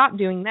when you stop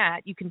doing that,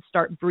 you can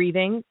start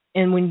breathing.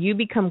 And when you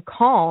become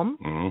calm,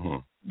 mm-hmm.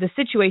 the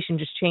situation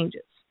just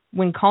changes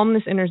when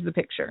calmness enters the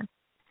picture.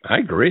 I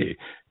agree,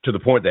 to the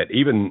point that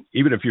even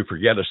if you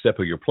forget a step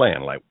of your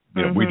plan, like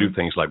mm-hmm. we do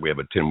things like we have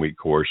a 10-week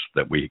course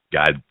that we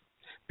guide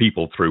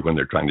people through when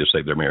they're trying to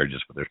save their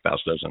marriages, but their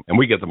spouse doesn't. And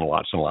we give them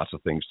lots and lots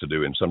of things to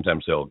do. And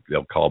sometimes they'll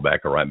call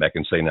back or write back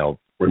and say, now,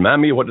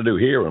 remind me of what to do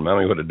here, remind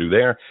me what to do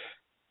there.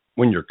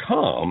 When you're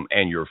calm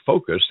and you're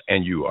focused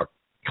and you are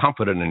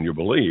confident in your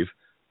belief,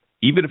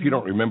 even if you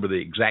don't remember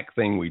the exact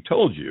thing we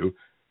told you,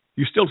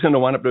 you still tend to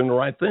wind up doing the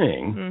right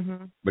thing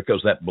mm-hmm.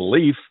 because that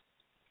belief,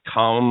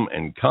 calm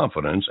and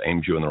confidence,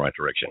 aims you in the right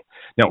direction.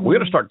 Now, we're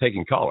going to start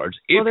taking callers.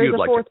 Well, there's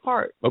a fourth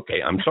part.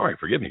 Okay, I'm sorry.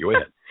 Forgive me. Go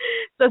ahead.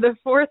 So the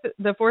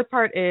fourth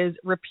part is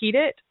repeat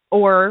it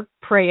or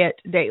pray it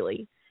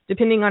daily,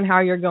 depending on how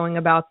you're going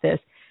about this.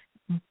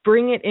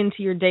 Bring it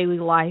into your daily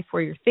life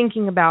where you're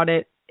thinking about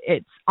it.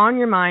 It's on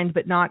your mind,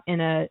 but not in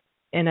a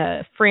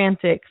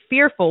frantic,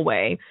 fearful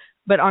way,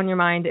 but on your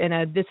mind in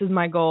a this is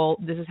my goal,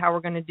 this is how we're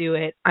going to do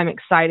it, I'm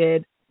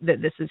excited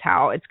that this is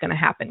how it's going to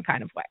happen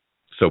kind of way.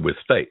 So with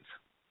faith.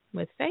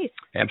 With faith.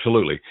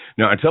 Absolutely.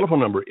 Now, our telephone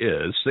number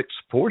is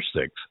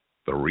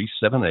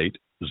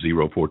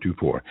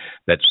 646-378-0424.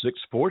 That's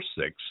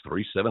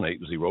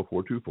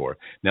 646-378-0424.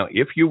 Now,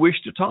 if you wish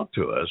to talk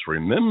to us,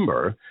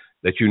 remember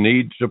that you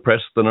need to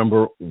press the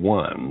number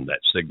 1.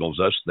 That signals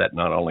us that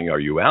not only are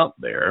you out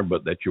there,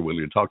 but that you're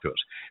willing to talk to us.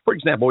 For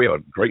example, we have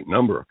a great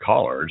number of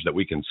callers that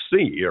we can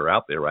see are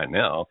out there right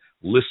now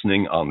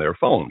listening on their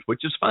phones,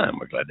 which is fine.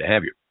 We're glad to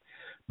have you.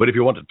 But if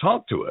you want to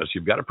talk to us,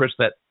 you've got to press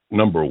that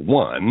number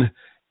 1,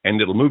 and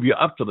it'll move you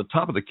up to the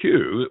top of the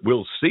queue.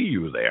 We'll see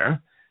you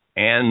there,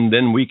 and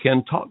then we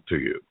can talk to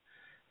you.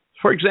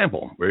 For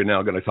example, we're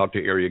now going to talk to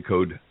area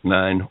code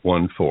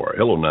 914.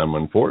 Hello,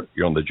 914.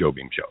 You're on the Joe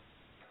Beam Show.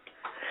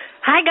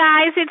 Hi,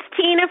 guys. It's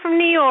Tina from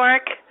New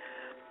York.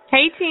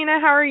 Hey, Tina.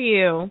 How are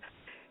you?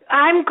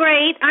 I'm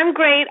great.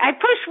 I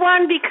push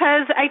one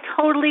because I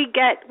totally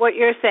get what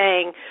you're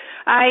saying.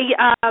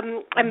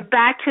 I'm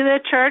back to the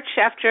church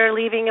after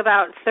leaving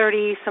about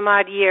 30 some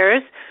odd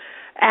years,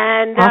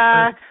 and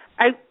awesome.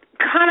 I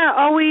kind of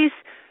always,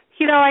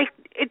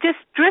 it just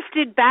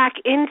drifted back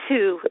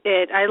into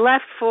it. I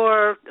left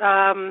for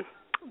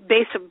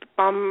based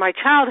on my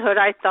childhood.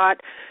 I thought,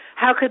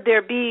 how could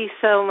there be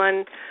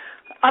someone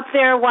up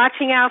there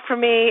watching out for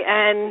me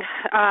and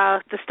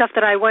the stuff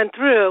that I went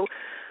through?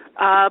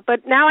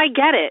 But now I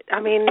get it.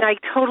 I mean, I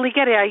totally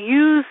get it. I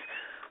use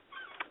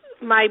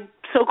my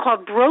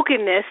so-called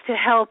brokenness to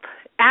help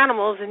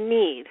animals in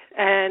need.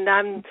 And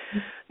I'm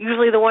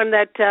usually the one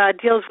that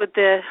deals with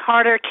the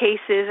harder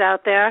cases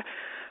out there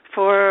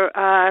for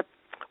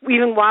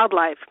even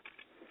wildlife,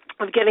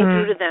 of getting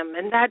through to them.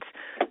 And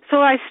so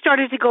I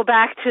started to go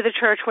back to the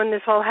church when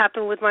this all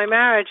happened with my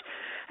marriage.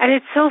 And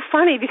it's so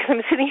funny because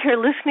I'm sitting here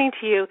listening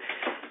to you.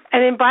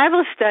 And in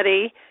Bible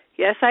study,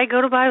 yes, I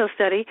go to Bible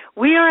study,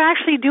 we are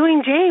actually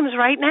doing James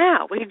right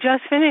now. We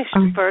just finished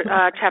for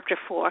chapter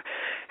 4.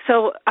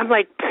 So I'm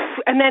like,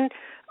 and then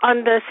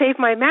on the Save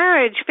My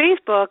Marriage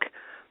Facebook,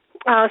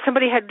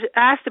 somebody had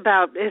asked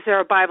about, is there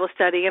a Bible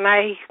study? And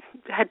I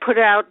had put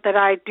out that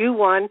I do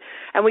one,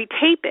 and we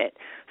tape it.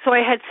 So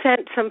I had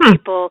sent some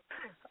people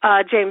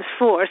James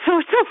 4. So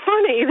it's so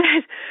funny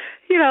that,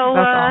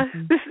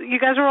 awesome. you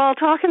guys are all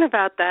talking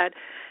about that.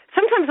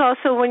 Sometimes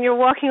also when you're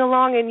walking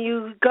along and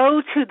you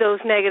go to those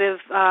negative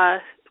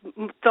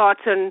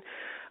thoughts and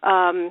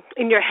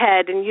in your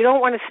head, and you don't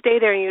want to stay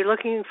there and you're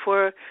looking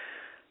for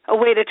a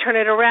way to turn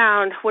it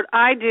around, what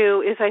I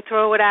do is I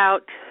throw it out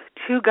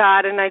to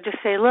God and I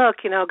just say, look,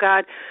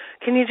 God,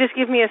 can you just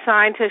give me a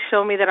sign to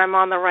show me that I'm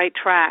on the right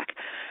track?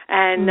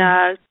 And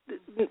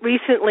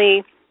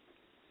recently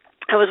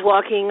I was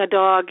walking a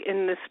dog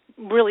in this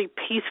really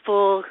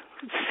peaceful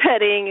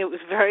setting. It was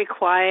very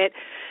quiet.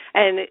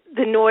 And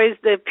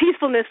the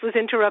peacefulness was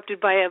interrupted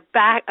by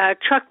a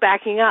truck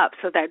backing up.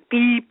 So that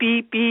beep,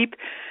 beep, beep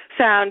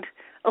sound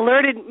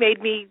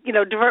made me,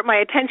 divert my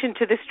attention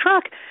to this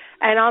truck.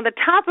 And on the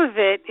top of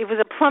it, it was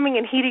a plumbing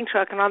and heating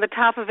truck. And on the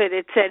top of it,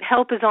 it said,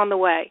 help is on the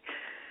way.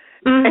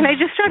 And I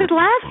just started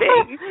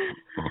laughing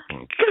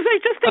because I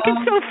just think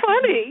it's so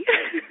funny.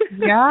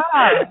 Yeah.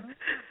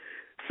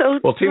 So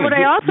well, Tina, what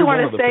I also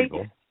want to say...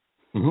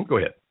 Go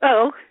ahead.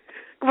 Oh,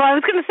 well, I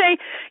was going to say,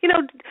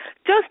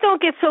 just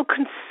don't get so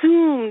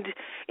consumed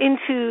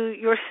into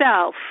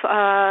yourself.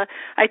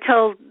 I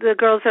tell the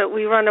girls that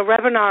we run a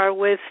webinar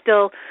with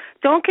still,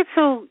 don't get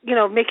so,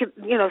 make it,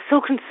 so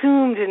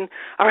consumed and,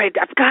 all right,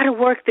 I've got to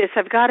work this,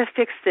 I've got to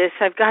fix this,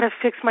 I've got to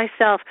fix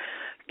myself.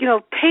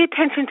 Pay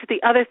attention to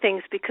the other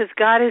things because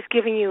God is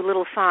giving you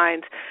little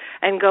signs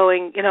and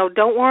going,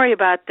 don't worry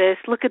about this,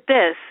 look at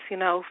this,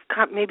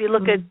 maybe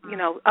look at,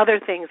 other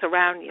things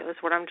around you is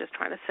what I'm just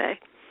trying to say.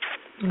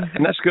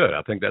 And that's good.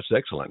 I think that's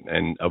excellent.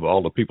 And of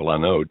all the people I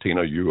know,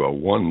 Tina, you are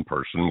one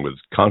person with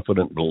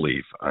confident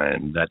belief,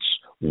 and that's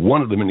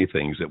one of the many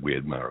things that we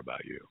admire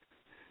about you.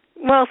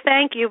 Well,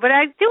 thank you. But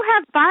I do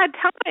have bad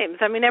times.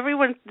 I mean, I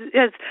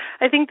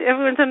think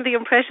everyone's under the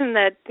impression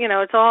that,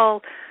 it's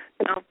all,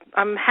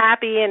 I'm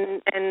happy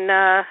and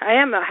I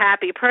am a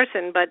happy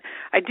person, but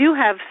I do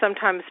have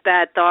sometimes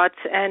bad thoughts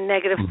and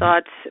negative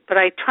thoughts, but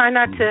I try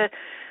not to.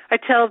 I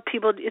tell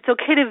people it's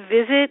okay to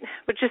visit,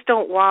 but just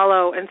don't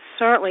wallow and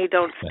certainly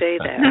don't stay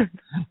there.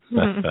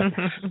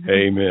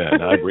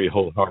 Amen. I agree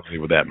wholeheartedly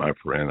with that, my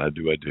friend. I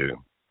do.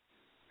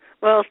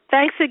 Well,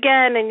 thanks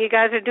again, and you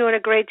guys are doing a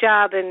great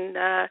job, and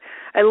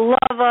I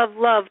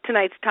love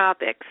tonight's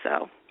topic,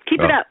 so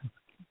keep it up.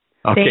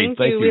 Okay,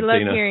 thank you. We love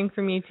Tina. hearing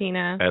from you,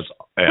 Tina.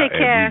 Take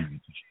care.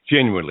 We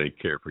genuinely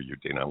care for you,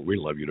 Tina. We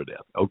love you to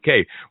death.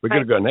 Okay, we're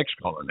going to go to the next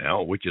caller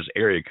now, which is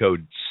area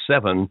code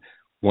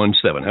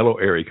 717. Hello,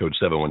 area code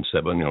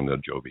 717 on the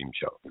Joe Beam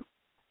Show.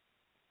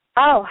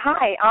 Oh,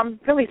 hi. I'm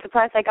really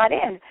surprised I got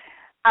in.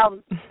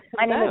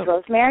 My name is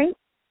Rosemary.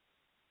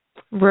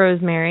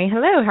 Rosemary.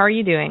 Hello, how are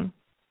you doing?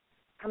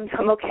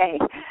 I'm okay.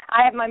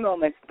 I have my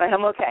moments, but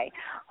I'm okay.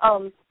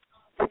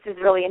 This is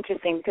really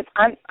interesting because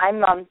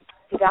I'm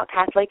devout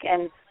Catholic,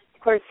 and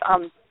of course,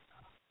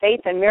 faith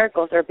and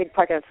miracles are a big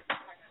part of,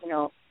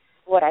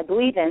 what I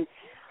believe in.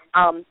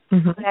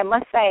 But I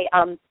must say,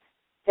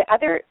 the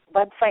other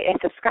website I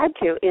subscribe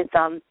to is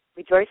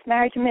Rejoice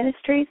Marriage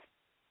Ministries,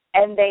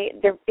 and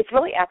it's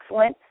really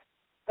excellent.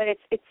 But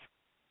it's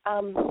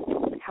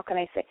how can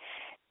I say?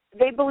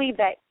 They believe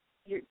that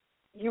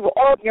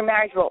your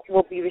marriage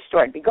will be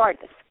restored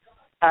regardless.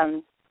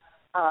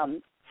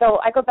 So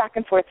I go back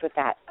and forth with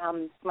that.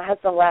 My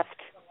husband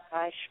left,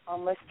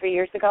 almost 3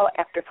 years ago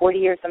after 40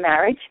 years of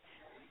marriage.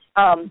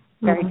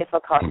 Very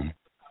difficult.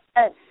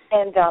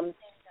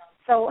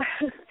 So.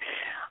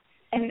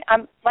 And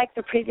like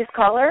the previous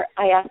caller,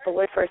 I asked the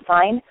Lord for a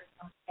sign,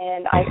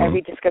 and I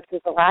read the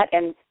scriptures a lot,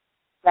 and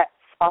that's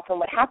often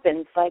what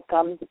happens. Like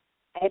I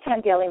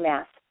attend daily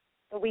Mass,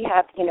 So we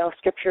have,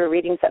 scripture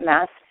readings at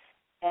Mass.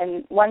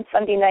 And one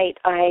Sunday night,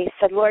 I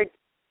said, Lord,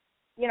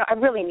 I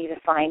really need a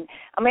sign.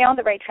 Am I on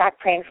the right track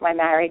praying for my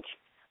marriage?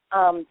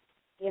 I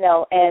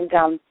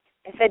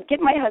said, give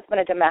my husband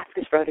a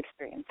Damascus Road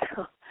experience.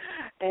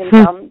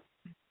 And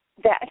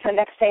that the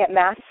next day at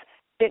Mass,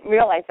 didn't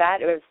realize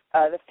that. It was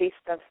the feast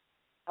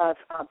of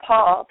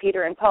Paul,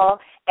 Peter and Paul.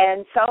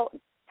 And so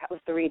that was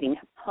the reading.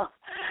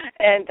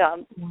 And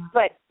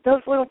but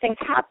those little things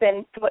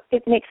happen, so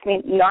it makes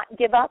me not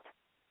give up.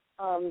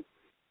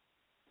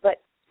 But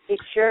it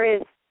sure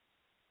is,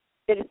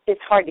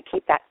 it's hard to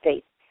keep that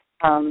faith.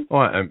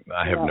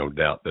 I have no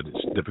doubt that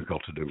it's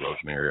difficult to do,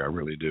 Rosemary. I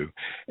really do.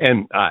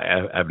 And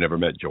I've never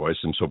met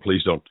Joyce, and so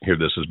please don't hear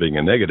this as being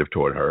a negative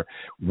toward her.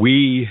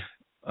 We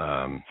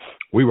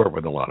work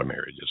with a lot of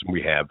marriages, and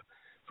we have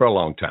for a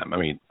long time. I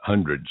mean,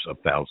 hundreds of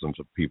thousands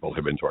of people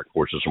have been to our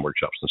courses and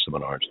workshops and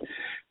seminars.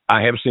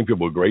 I have seen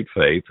people with great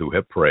faith who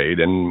have prayed,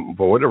 and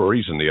for whatever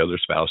reason, the other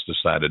spouse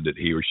decided that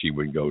he or she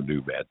would go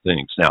do bad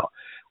things. Now,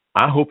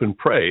 I hope and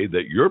pray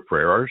that your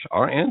prayers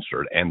are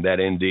answered and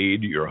that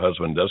indeed your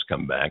husband does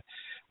come back.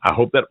 I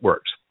hope that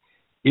works.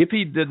 If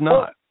he did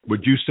not,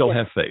 would you still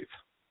have faith?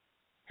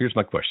 Here's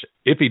my question.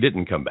 If he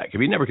didn't come back,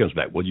 if he never comes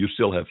back, will you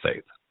still have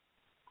faith?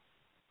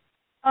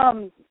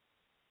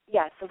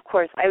 Yes, of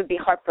course. I would be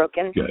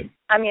heartbroken. Good.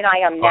 I mean, I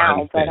am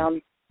now, but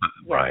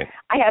right.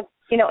 I have,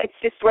 it's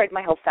destroyed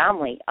my whole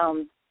family.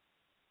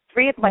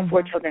 3 of my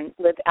 4 children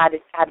live out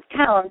of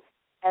town,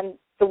 and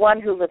the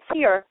one who lives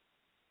here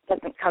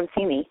doesn't come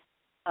see me,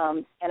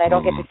 and I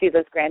don't get to see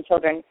those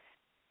grandchildren.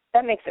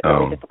 That makes it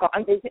really difficult.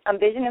 I'm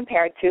vision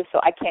impaired too, so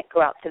I can't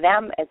go out to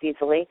them as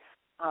easily.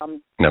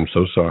 I'm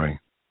so sorry.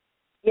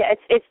 Yeah,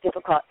 it's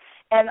difficult,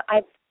 and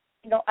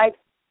I've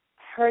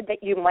heard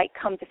that you might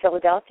come to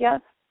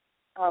Philadelphia,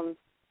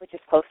 which is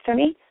close to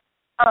me.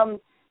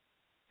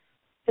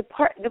 The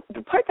part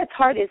that's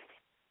hard is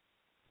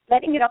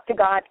letting it up to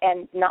God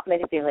and not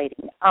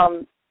manipulating.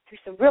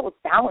 There's a real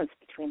balance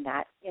between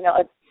that,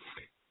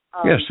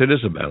 yes, it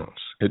is a balance.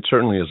 It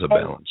certainly is a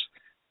balance.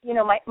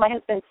 My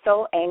husband's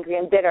so angry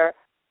and bitter.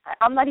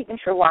 I'm not even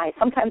sure why.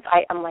 Sometimes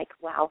I'm like,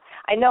 wow.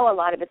 I know a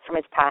lot of it's from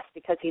his past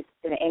because he's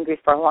been angry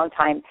for a long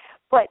time.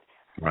 But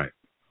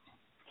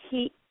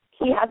he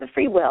has a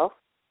free will,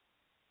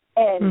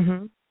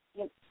 and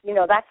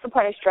that's the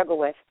part I struggle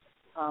with.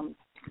 And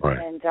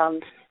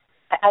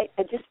I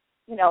just,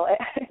 and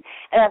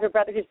I have a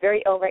brother who's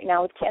very ill right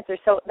now with cancer.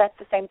 So that's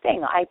the same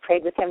thing. I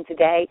prayed with him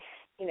today,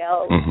 and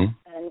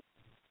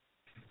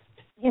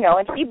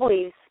and he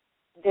believes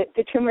that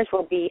the tumors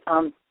will be,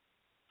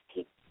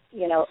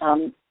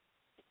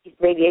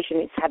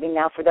 radiation he's having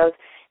now for those,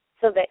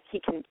 so that he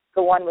can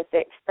go on with the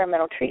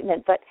experimental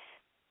treatment. But,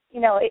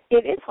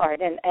 it is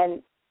hard, and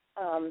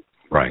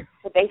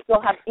but they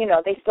still have,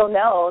 they still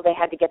know they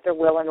had to get their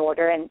will in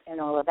order and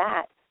all of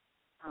that.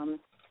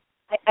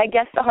 I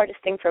guess the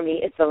hardest thing for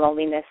me is the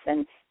loneliness,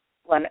 and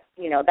when,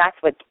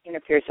 that's what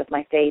interferes with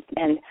my faith,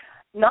 and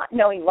not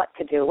knowing what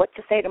to do, what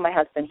to say to my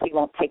husband. He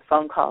won't take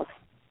phone calls.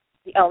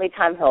 The only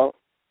time he'll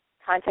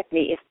contact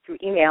me is through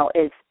email,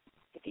 is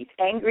if he's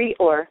angry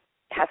or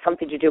has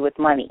something to do with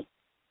money.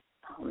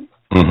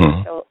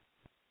 So,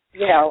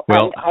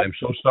 well, I'm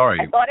so sorry.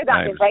 I thought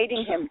about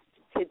inviting him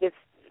to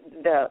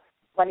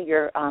one of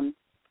your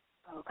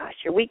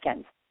your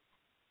weekends,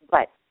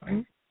 but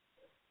I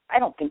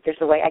don't think there's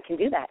a way I can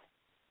do that.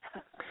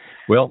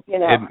 Well,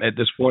 at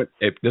this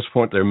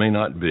point, there may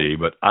not be,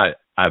 but I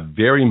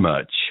very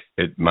much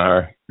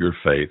admire your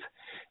faith.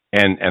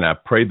 And I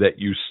pray that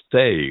you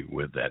stay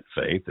with that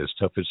faith, as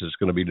tough as it's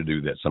going to be to do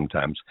that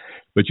sometimes.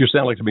 But you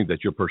sound like to me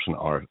that you're a person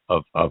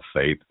of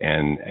faith,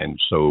 and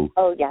so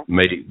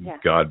may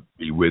God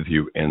be with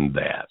you in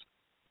that.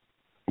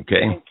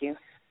 Okay? Thank you.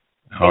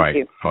 All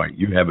right.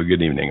 You have a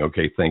good evening.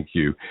 Okay, thank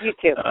you. You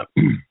too.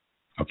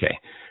 Okay.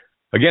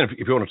 Again,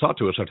 if you want to talk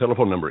to us, our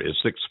telephone number is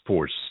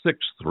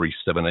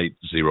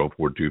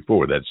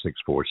 646-378-0424. That's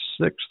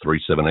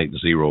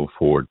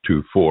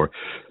 646-378-0424.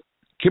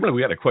 Kimberly,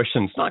 we got a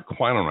question. It's not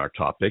quite on our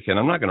topic, and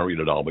I'm not going to read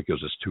it all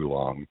because it's too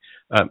long.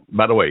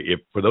 By the way,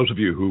 for those of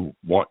you who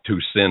want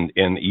to send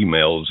in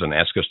emails and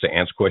ask us to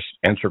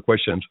answer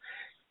questions,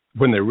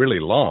 when they're really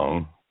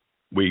long,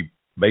 we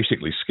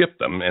basically skip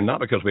them, and not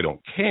because we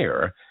don't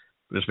care,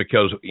 but it's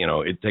because,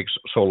 it takes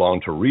so long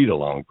to read a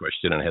long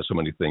question and has so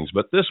many things.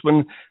 But this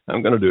one,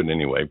 I'm going to do it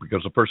anyway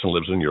because the person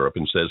lives in Europe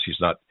and says he's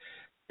not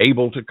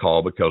able to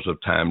call because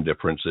of time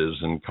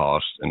differences and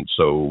costs, and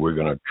so we're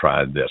going to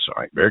try this. All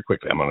right, very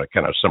quickly. I'm going to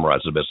kind of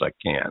summarize the best I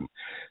can.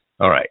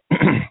 All right.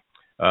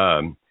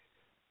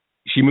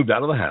 She moved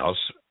out of the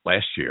house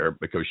last year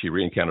because she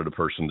re-encountered a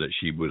person that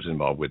she was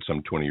involved with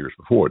some 20 years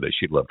before, that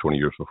she'd loved 20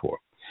 years before.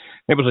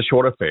 It was a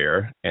short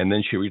affair, and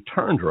then she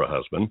returned to her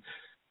husband.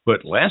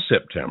 But last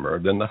September,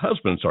 then the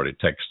husband started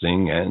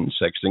texting and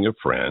sexting a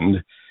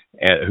friend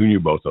who knew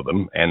both of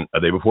them, and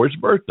a day before his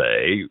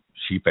birthday,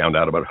 she found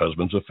out about her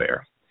husband's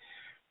affair.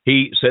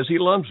 He says he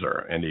loves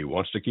her, and he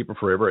wants to keep her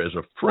forever as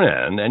a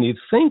friend, and he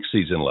thinks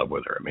he's in love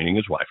with her, meaning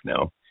his wife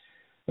now.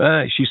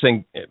 She's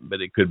saying,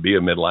 but it could be a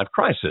midlife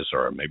crisis,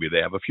 or maybe they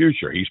have a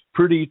future. He's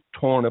pretty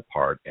torn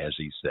apart, as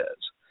he says.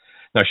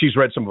 Now, she's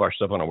read some of our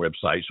stuff on our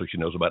website, so she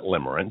knows about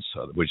limerence,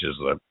 which is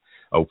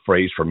a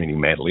phrase for meaning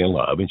madly in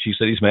love. And she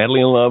said he's madly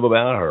in love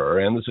about her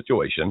and the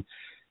situation.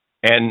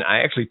 And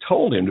I actually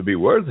told him to be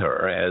with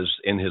her, as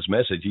in his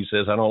message, he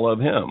says, I don't love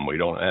him. We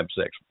don't have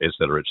sex, et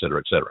cetera, et cetera,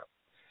 et cetera.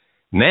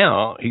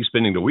 Now he's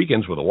spending the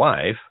weekends with a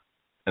wife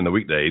and the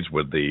weekdays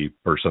with the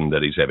person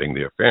that he's having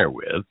the affair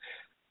with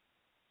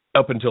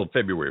up until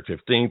February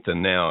 15th.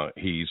 And now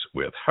he's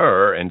with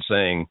her and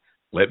saying,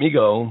 let me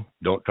go.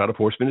 Don't try to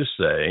force me to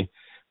stay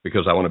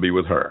because I want to be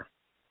with her.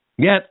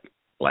 Yet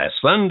last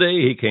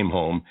Sunday he came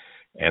home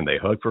and they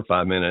hugged for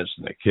 5 minutes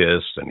and they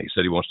kissed, and he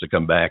said he wants to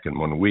come back in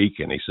 1 week.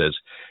 And he says,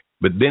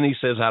 but then he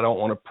says, I don't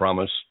want to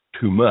promise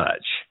too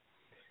much.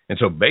 And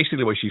so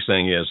basically what she's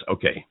saying is,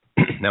 okay,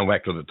 now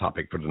back to the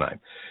topic for tonight.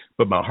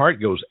 But my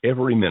heart goes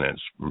every minute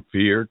from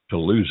fear to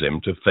lose him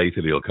to faith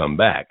that he'll come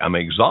back. I'm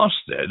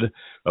exhausted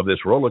of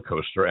this roller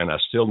coaster, and I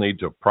still need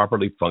to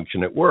properly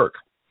function at work.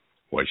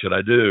 What should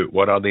I do?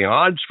 What are the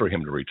odds for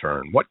him to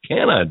return? What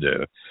can I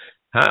do?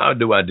 How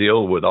do I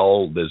deal with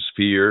all these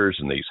fears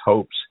and these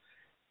hopes?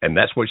 And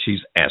that's what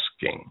she's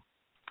asking.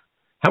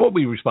 How would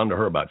we respond to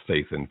her about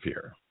faith and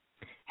fear?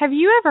 Have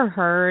you ever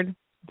heard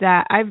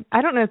that,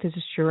 I don't know if this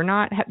is true or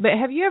not, but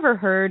have you ever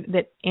heard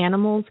that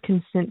animals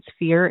can sense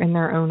fear in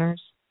their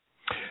owners?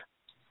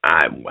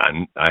 I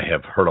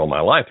have heard all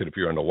my life that if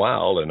you're in the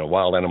wild and a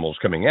wild animal is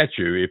coming at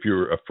you, if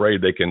you're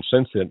afraid, they can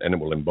sense it and it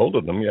will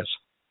embolden them, yes.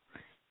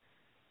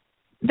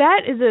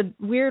 That is a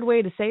weird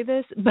way to say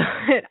this, but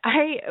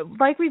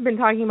like we've been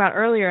talking about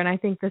earlier, and I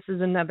think this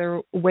is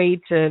another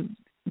way to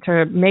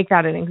make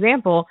that an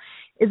example,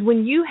 is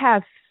when you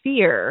have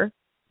fear,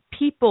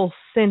 people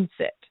sense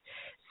it.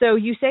 So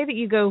you say that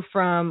you go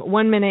from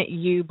 1 minute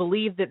you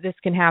believe that this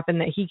can happen,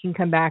 that he can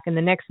come back, and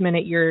the next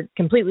minute you're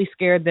completely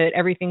scared that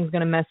everything's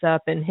going to mess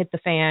up and hit the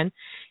fan,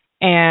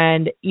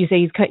 and you say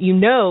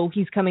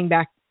he's coming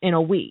back in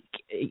a week,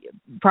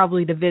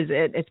 probably to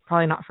visit. It's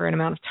probably not for an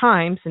amount of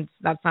time, since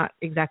that's not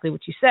exactly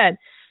what you said.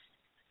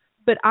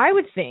 But I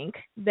would think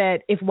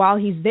that if while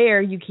he's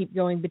there you keep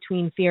going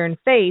between fear and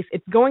faith,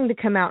 it's going to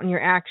come out in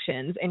your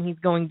actions and he's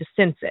going to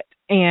sense it.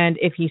 And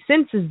if he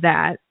senses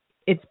that,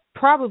 it's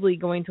probably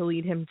going to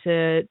lead him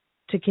to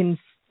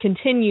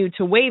continue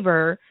to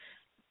waver,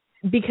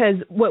 because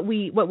what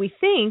we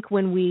think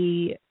when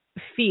we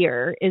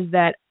fear is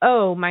that,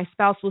 oh, my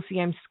spouse will see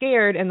I'm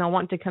scared and they'll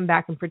want to come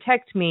back and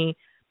protect me.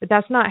 But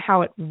that's not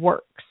how it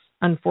works,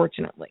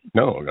 unfortunately.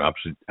 No,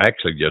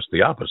 actually just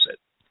the opposite.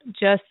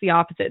 Just the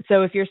opposite.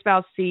 So if your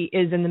spouse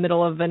is in the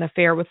middle of an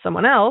affair with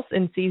someone else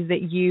and sees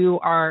that you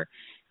are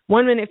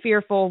 1 minute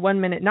fearful, 1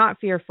 minute not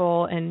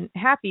fearful and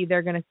happy,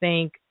 they're going to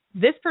think,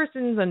 this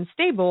person's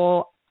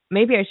unstable.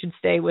 Maybe I should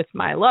stay with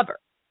my lover.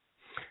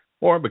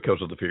 Or because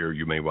of the fear,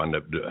 you may wind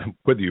up,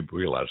 whether you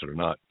realize it or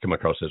not, come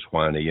across as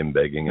whiny and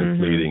begging and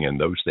pleading, and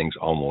those things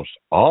almost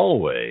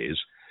always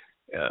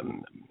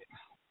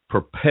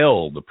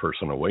propel the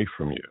person away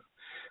from you.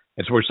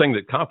 And so we're saying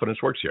that confidence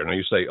works here. Now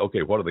you say,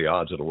 okay, what are the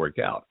odds it'll work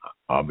out?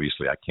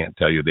 Obviously, I can't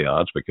tell you the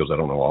odds because I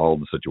don't know all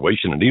the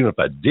situation. And even if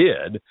I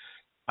did,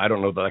 I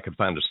don't know that I could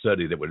find a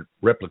study that would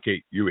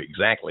replicate you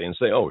exactly and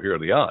say, oh, here are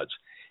the odds.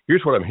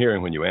 Here's what I'm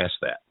hearing when you ask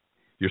that.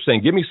 You're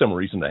saying, give me some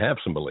reason to have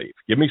some belief.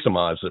 Give me some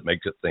odds that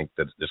makes it think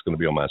that it's going to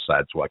be on my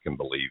side so I can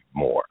believe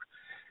more.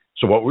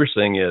 So what we're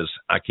saying is,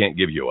 I can't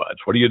give you odds.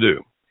 What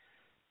do?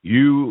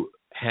 You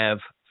have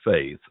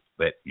faith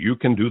that you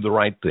can do the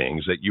right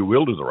things, that you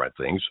will do the right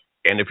things.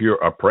 And if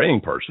you're a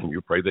praying person,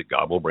 you pray that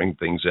God will bring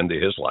things into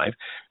his life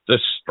to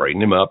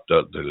straighten him up,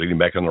 to lead him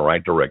back in the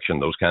right direction,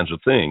 those kinds of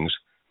things.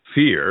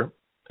 Fear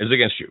is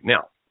against you.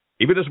 Now,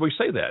 even as we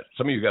say that,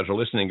 some of you guys are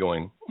listening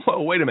going,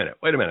 whoa, wait a minute.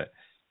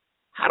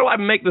 How do I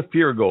make the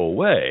fear go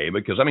away?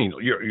 Because, I mean,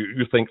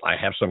 you think I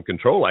have some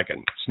control. I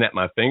can snap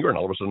my finger and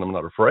all of a sudden I'm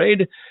not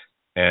afraid.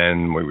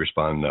 And we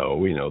respond, no,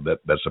 we know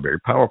that's a very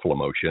powerful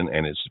emotion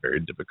and it's very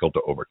difficult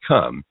to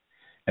overcome.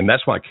 And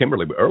that's why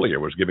Kimberly earlier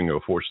was giving you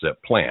a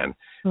 4-step plan.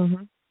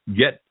 Mm-hmm.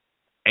 Get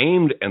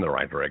aimed in the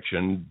right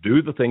direction,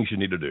 do the things you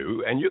need to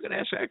do, and you can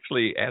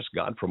actually ask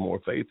God for more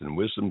faith and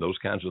wisdom, those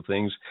kinds of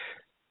things.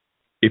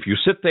 If you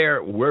sit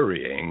there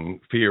worrying,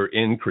 fear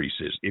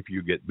increases. If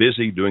you get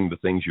busy doing the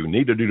things you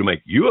need to do to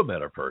make you a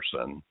better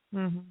person,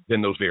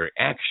 then those very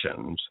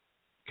actions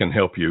can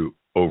help you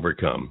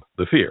overcome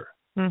the fear.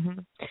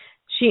 Mm-hmm.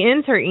 She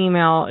ends her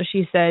email.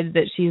 She said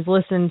that she's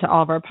listened to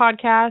all of our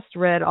podcasts,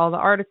 read all the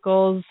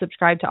articles,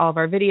 subscribed to all of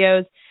our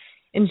videos.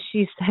 And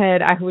she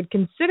said, I would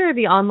consider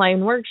the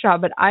online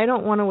workshop, but I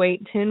don't want to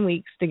wait 10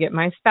 weeks to get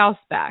my spouse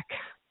back.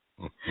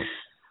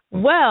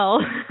 Well,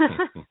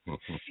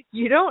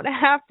 you don't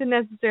have to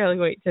necessarily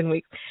wait 10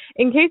 weeks.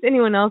 In case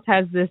anyone else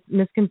has this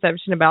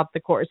misconception about the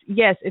course,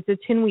 yes, it's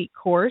a 10-week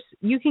course.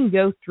 You can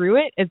go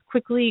through it as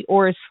quickly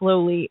or as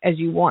slowly as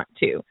you want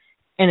to,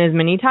 and as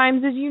many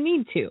times as you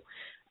need to.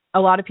 A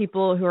lot of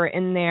people who are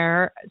in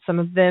there, some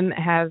of them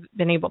have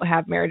been able to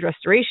have marriage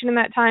restoration in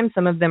that time.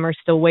 Some of them are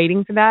still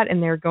waiting for that,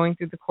 and they're going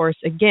through the course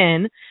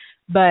again.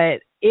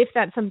 But if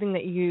that's something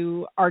that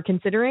you are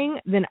considering,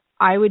 then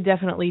I would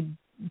definitely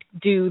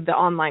do the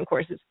online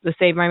courses, the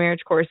Save My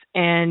Marriage course.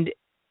 And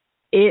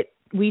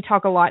we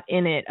talk a lot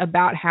in it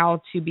about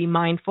how to be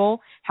mindful,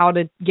 how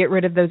to get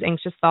rid of those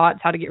anxious thoughts,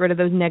 how to get rid of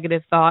those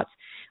negative thoughts.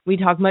 We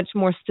talk much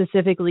more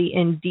specifically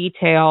in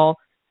detail,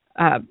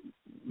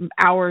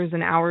 hours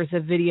and hours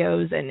of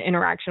videos and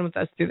interaction with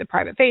us through the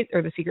private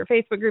or the secret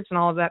Facebook groups and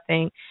all of that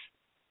thing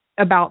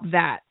about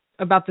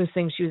those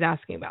things she was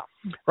asking about.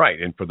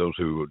 Right. And for those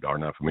who are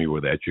not familiar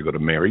with that, you go to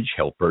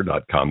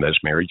marriagehelper.com. That's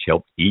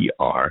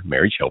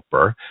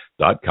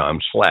marriagehelper.com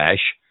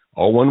 /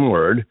 all one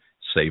word,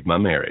 Save My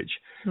Marriage.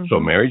 Mm-hmm. So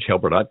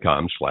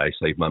marriagehelper.com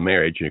 / Save My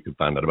Marriage. And you can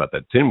find out about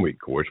that 10-week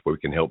course where we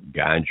can help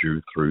guide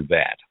you through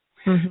that.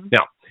 Mm-hmm.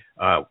 Now,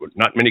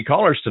 not many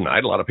callers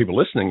tonight. A lot of people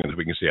listening, as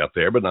we can see out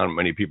there, but not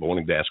many people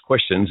wanting to ask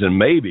questions. And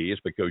maybe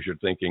it's because you're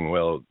thinking,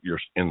 well, you're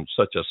in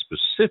such a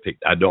specific,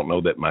 I don't know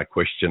that my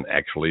question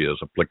actually is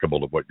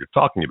applicable to what you're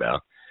talking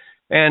about.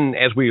 And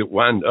as we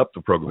wind up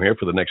the program here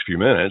for the next few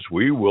minutes,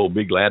 we will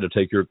be glad to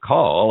take your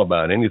call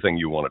about anything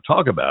you want to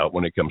talk about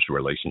when it comes to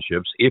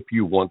relationships. If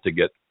you want to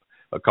get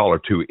a call or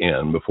two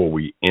in before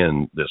we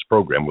end this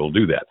program, we'll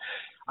do that.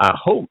 I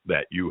hope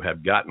that you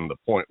have gotten the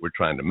point we're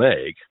trying to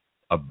make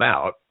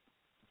about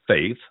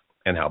faith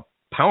and how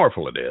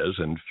powerful it is,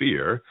 and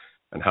fear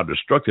and how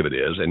destructive it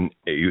is. And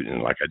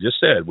like I just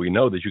said, we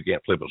know that you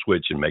can't flip a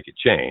switch and make it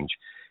change.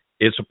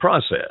 It's a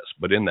process,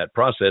 but in that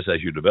process,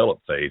 as you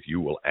develop faith, you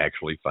will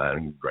actually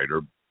find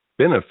greater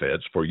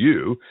benefits for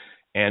you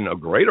and a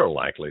greater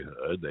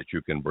likelihood that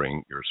you can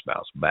bring your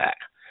spouse back.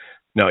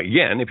 Now,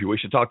 again, if you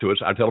wish to talk to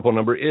us, our telephone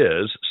number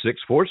is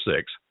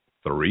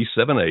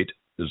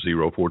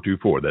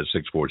 646-378-0424. That's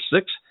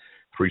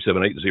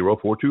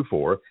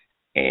 646-378-0424.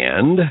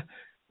 And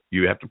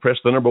you have to press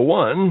the number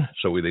 1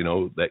 so they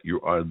know that you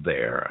are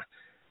there.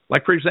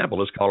 Like, for example,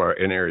 let's call our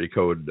in area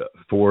code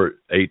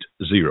 480.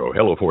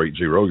 Hello, 480.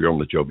 You're on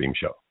the Joe Beam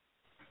Show.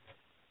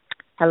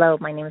 Hello,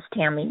 my name is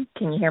Tammy.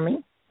 Can you hear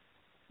me?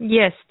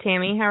 Yes,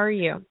 Tammy. How are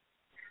you?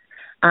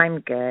 I'm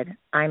good.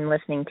 I'm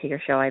listening to your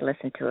show. I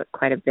listen to it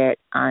quite a bit,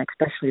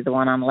 especially the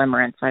one on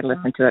limerence. I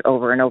listen to it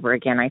over and over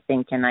again, I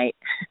think, and I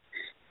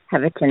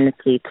have a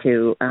tendency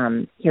to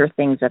hear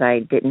things that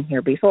I didn't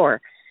hear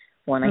before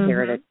when I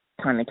hear it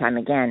time and time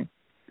again.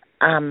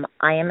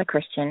 I am a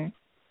Christian.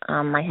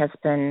 My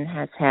husband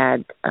has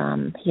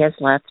he has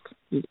left.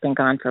 He's been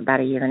gone for about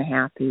a year and a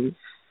half. He's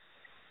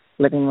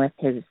living with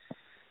his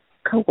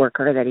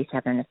coworker that he's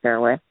having an affair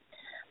with.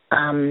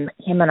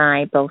 Him and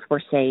I both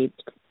were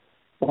saved,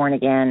 born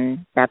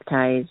again,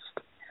 baptized,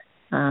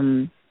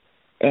 and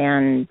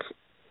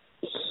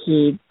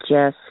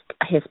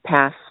his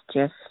past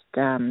just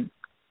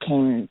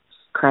came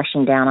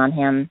crashing down on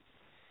him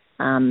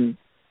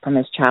from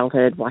his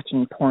childhood,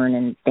 watching porn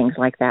and things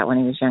like that when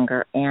he was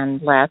younger,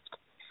 and left.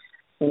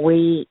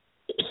 He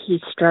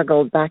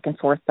struggled back and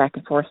forth, so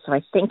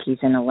I think he's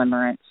in a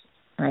limerence,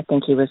 and I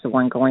think he was the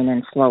one going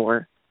in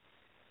slower.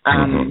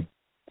 And,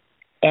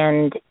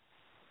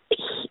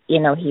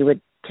 he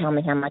would tell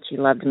me how much he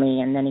loved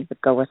me, and then he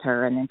would go with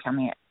her and then tell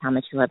me how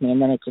much he loved me,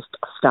 and then it just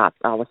stopped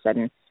all of a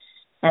sudden.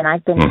 And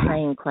I've been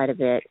praying quite a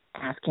bit,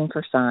 asking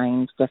for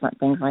signs, different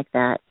things like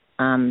that.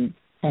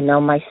 I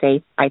know my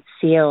faith, I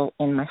feel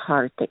in my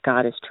heart that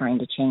God is trying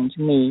to change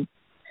me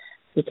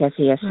because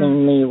he has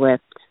seen me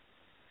with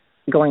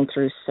going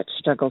through such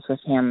struggles with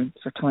him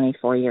for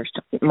 24 years.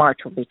 March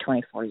will be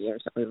 24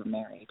 years that we were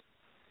married.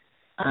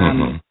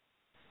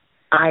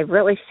 I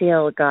really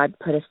feel God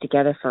put us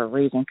together for a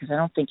reason because I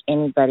don't think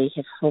anybody,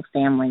 his whole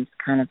family's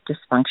kind of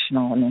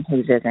dysfunctional. I mean,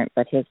 his isn't,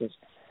 but his is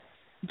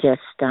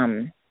just,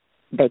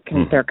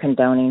 they're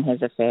condoning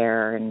his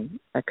affair and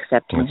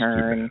accepting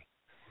her. And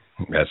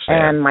that's sad.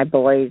 And my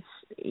boys,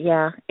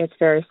 it's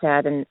very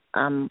sad. And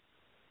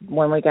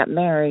when we got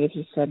married,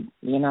 he said,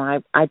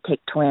 I'd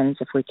take twins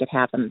if we could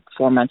have them.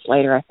 4 months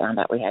later, I found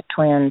out we had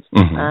twins.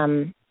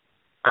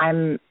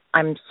 I'm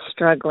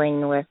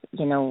struggling with,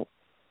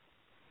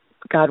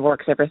 God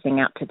works everything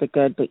out to the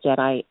good, but yet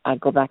I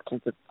go back to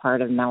the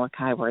part of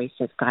Malachi where he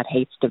says God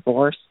hates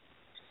divorce.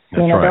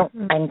 That's right.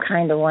 I'm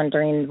kind of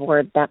wondering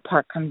where that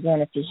part comes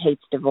in. If he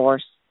hates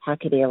divorce, how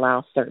could he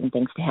allow certain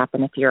things to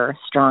happen if you're a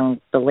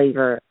strong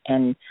believer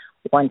and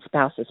one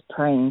spouse is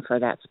praying for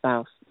that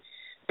spouse?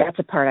 That's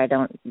a part I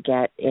don't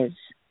get is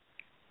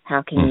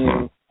how can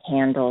you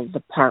handle the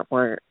part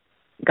where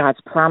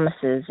God's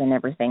promises and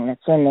everything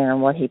that's in there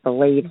and what he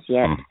believes,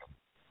 yet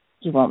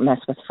he won't mess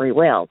with free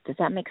will. Does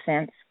that make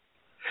sense?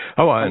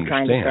 Oh, I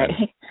understand.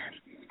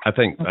 I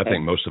think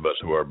most of us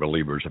who are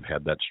believers have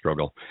had that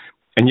struggle.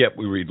 And yet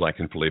we read like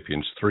in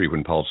Philippians 3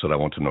 when Paul said, I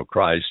want to know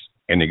Christ.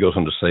 And he goes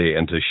on to say,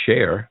 and to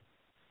share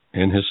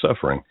in his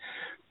suffering.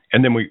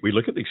 And then we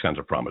look at these kinds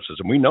of promises,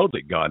 and we know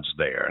that God's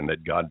there and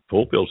that God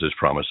fulfills his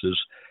promises.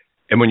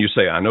 And when you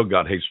say, I know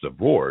God hates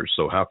divorce,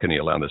 so how can he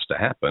allow this to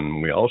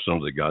happen? We also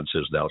know that God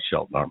says, thou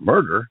shalt not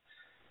murder.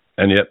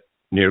 And yet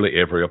nearly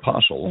every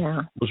apostle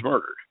was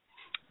murdered.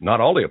 Not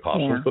all the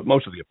apostles, but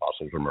most of the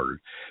apostles were murdered.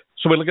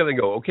 So we look at it and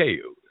go, okay,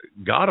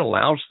 God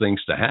allows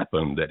things to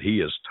happen that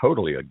he is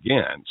totally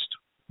against,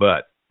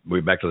 But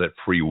we're back to that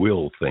free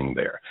will thing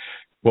there.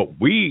 What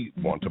we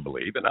want to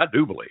believe, and I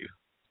do believe,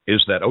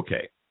 is that,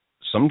 okay,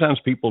 sometimes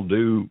people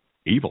do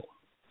evil.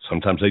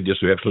 Sometimes they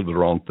just do absolutely the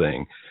wrong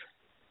thing.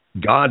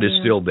 God is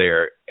still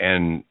there,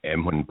 and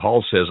when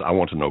Paul says, I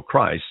want to know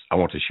Christ, I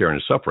want to share in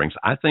his sufferings,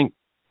 I think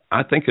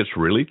it's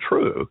really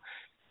true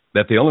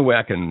that the only way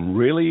I can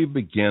really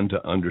begin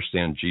to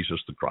understand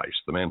Jesus the Christ,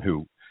 the man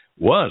who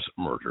was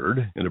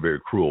murdered in a very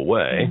cruel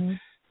way,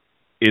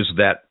 is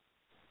that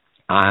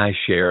I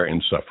share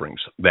in sufferings,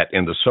 that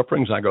in the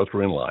sufferings I go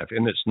through in life,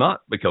 and it's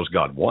not because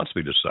God wants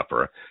me to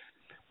suffer,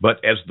 but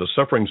as the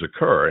sufferings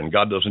occur and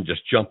God doesn't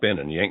just jump in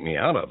and yank me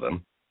out of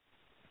them,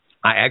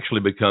 I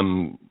actually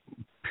become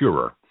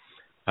purer.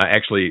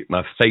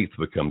 My faith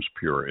becomes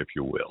pure, if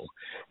you will,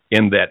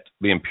 in that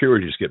the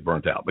impurities get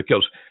burnt out.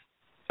 Because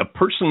a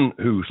person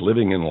who's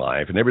living in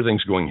life and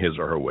everything's going his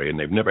or her way and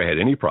they've never had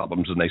any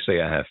problems and they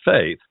say, I have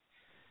faith,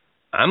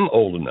 I'm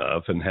old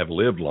enough and have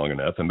lived long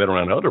enough and been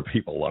around other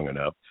people long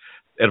enough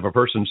that if a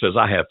person says,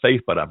 I have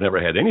faith, but I've never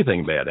had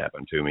anything bad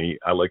happen to me,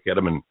 I look at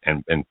them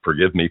and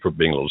forgive me for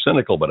being a little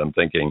cynical, but I'm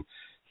thinking,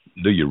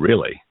 do you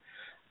really?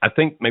 I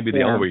think maybe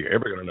the only way you're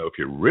ever going to know if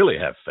you really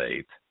have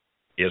faith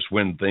is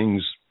when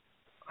things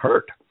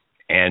hurt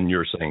and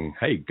you're saying,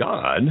 hey,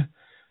 God,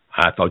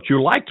 I thought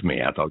you liked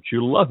me. I thought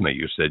you loved me.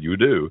 You said you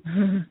do.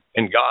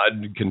 And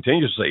God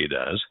continues to say he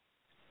does.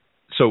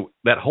 So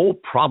that whole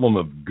problem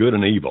of good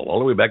and evil, all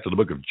the way back to the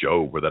book of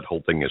Job, where that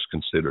whole thing is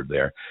considered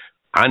there,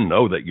 I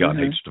know that God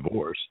hates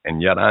divorce,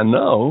 and yet I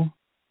know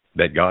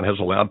that God has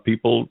allowed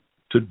people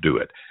to do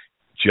it.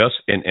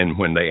 And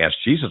when they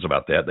asked Jesus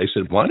about that, they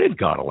said, why did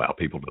God allow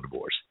people to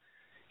divorce?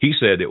 He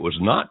said it was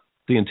not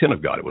the intent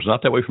of God. It was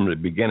not that way from the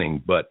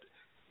beginning, but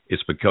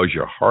it's because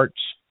your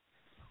hearts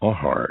are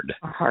hard.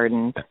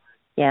 Hardened,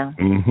 yeah.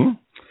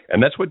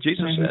 And that's what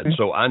Jesus said.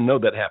 So I know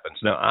that happens.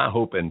 Now, I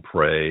hope and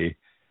pray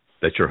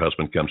that your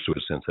husband comes to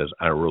his senses.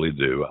 I really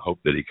do. I hope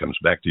that he comes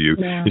back to you.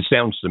 Yeah. It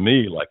sounds to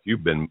me like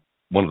you've been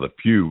one of the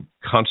few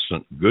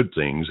constant good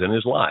things in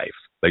his life,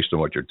 based on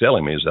what you're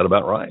telling me. Is that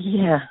about right?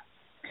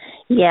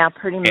 Yeah,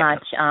 pretty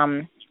much.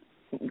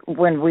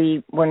 When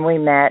we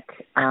met,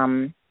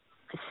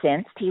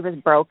 since he was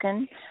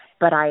broken,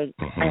 but I've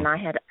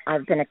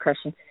been a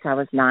Christian since I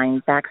was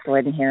 9,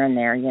 backslidden here and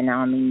there,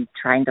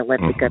 trying to live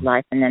the good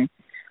life. And then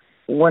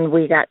when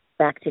we got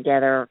back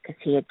together, because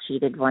he had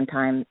cheated one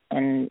time,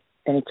 and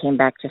then he came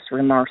back just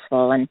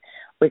remorseful, and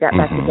we got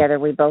back together.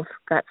 We both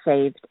got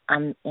saved.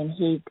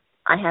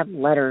 I have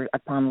letters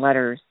upon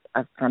letters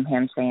from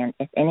him saying,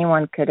 if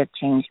anyone could have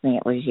changed me,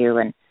 it was you.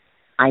 And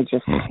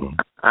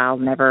I'll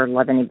never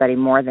love anybody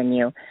more than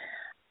you.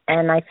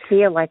 And I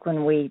feel like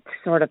when we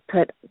sort of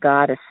put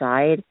God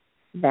aside,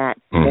 that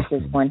this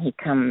is when he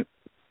come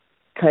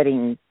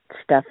putting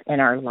stuff in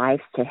our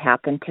lives to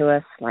happen to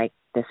us, like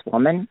this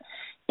woman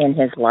in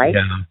his life,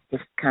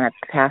 just kind of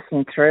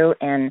passing through.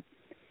 And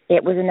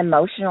it was an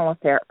emotional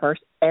affair at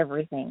first,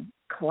 everything.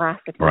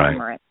 Classic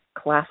memory,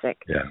 classic.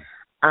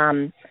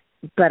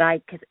 But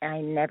I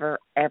never,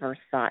 ever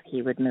thought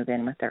he would move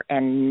in with her.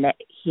 And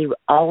he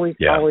always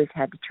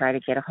had to try to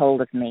get a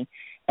hold of me.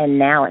 And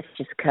now it's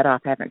just cut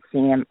off. I haven't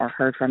seen him or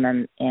heard from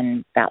him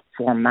in about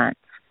 4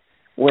 months,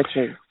 which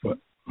is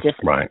just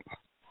out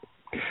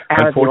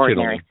of the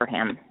ordinary for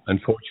him.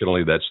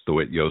 Unfortunately, that's the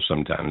way it goes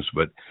sometimes.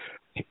 But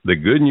the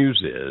good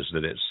news is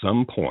that at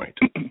some point,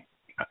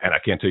 and I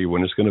can't tell you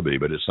when it's going to be,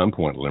 but at some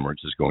point,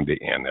 limerence is going to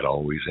end. It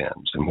always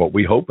ends. And what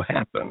we hope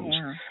happens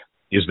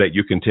is that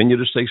you continue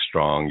to stay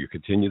strong, you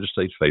continue to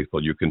stay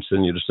faithful, you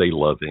continue to stay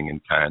loving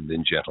and kind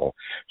and gentle,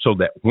 so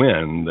that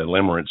when the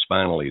limerence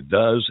finally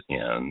does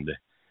end,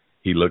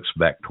 he looks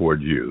back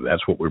toward you.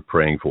 That's what we're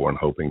praying for and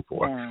hoping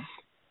for.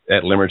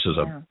 That limerence is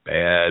a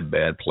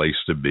bad place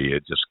to be.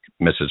 It just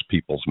messes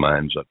people's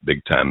minds up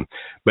big time.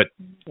 But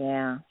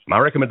my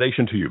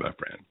recommendation to you, my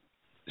friend,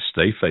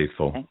 stay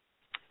faithful,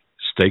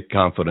 stay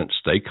confident,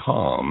 stay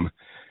calm,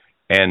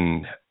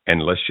 and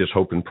let's just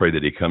hope and pray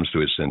that he comes to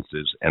his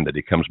senses and that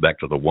he comes back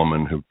to the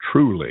woman who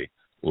truly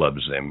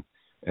loves him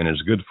and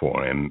is good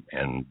for him,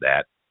 and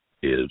that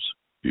is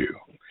you.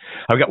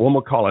 I've got one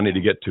more call I need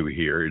to get to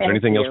here. Is there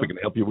anything else we can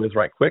help you with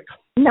right quick?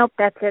 Nope,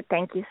 that's it.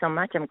 Thank you so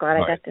much. I'm glad I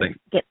got to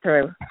get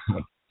through.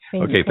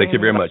 Thank you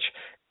very much.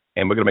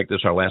 And we're going to make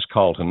this our last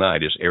call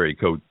tonight. It's area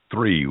code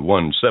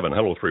 317.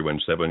 Hello,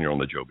 317. You're on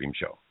the Joe Beam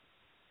Show.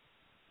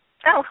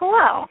 Oh,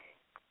 hello.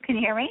 Can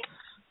you hear me?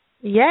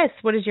 Yes.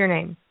 What is your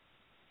name?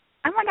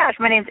 Oh, my gosh.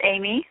 My name's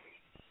Amy.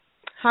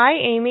 Hi,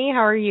 Amy.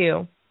 How are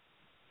you?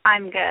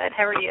 I'm good.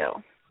 How are you?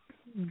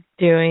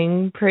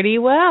 Doing pretty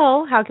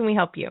well. How can we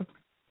help you?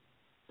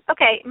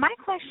 Okay. My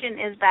question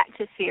is back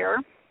to fear.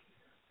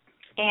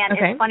 And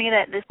it's funny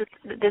that this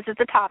is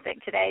the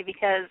topic today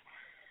because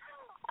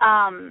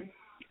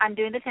I'm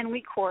doing the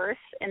 10-week course,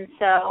 and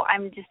so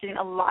I'm just doing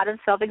a lot of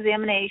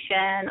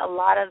self-examination, a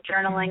lot of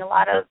journaling, a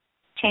lot of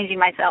changing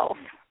myself,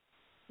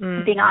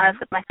 being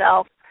honest with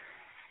myself.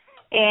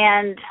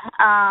 And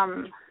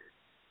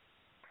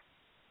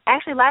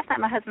actually last night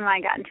my husband and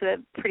I got into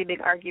a pretty big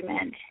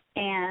argument,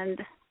 and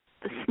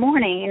this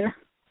morning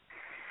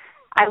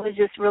I was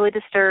just really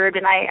disturbed,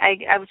 and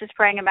I was just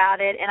praying about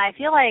it, and I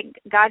feel like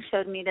God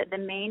showed me that the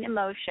main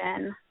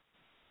emotion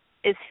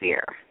is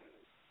fear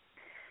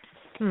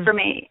for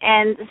me.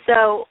 And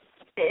so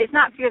it's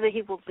not fear that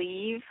he will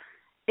leave.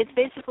 It's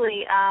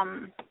basically,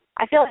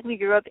 I feel like we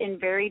grew up in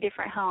very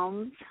different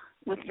homes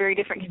with very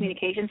different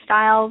communication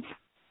styles,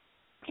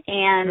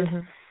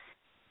 and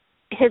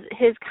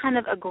his kind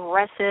of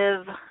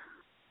aggressive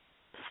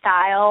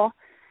style,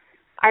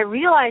 I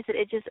realized that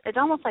it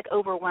almost like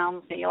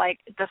overwhelms me, like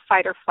the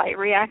fight or flight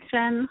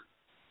reaction.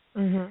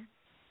 And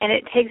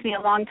it takes me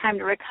a long time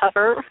to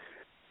recover.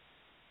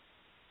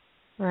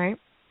 Right.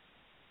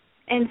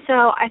 And so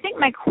I think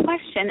my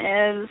question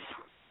is,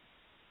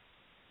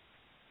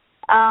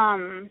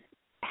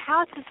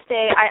 how to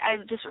stay. I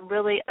just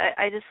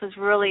was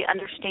really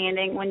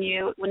understanding when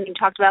you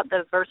talked about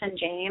the verse in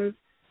James,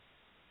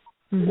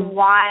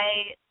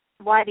 why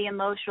the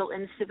emotional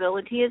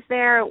instability is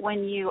there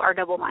when you are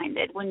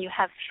double-minded, when you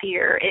have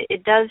fear.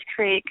 It does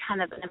create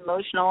kind of an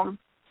emotional,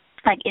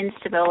 like,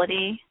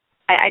 instability.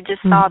 I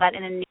just saw that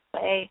in a new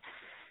way,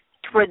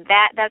 toward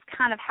that's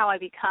kind of how I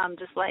become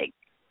just, like,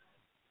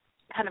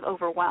 kind of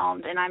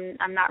overwhelmed, and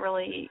I'm not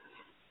really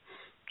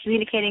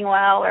communicating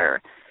well,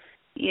 or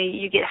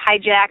you get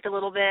hijacked a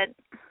little bit.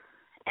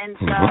 And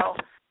so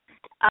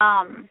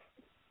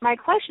my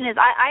question is,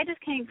 I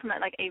just came from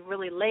like a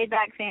really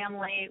laid-back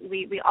family.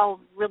 We all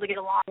really get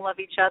along, love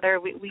each other.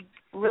 We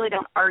really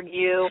don't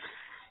argue.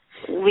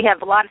 We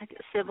have a lot of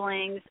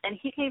siblings, and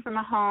he came from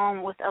a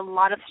home with a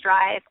lot of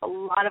strife, a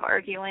lot of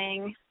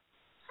arguing.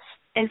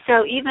 And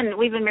so even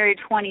we've been married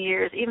 20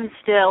 years, even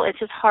still, it's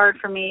just hard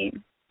for me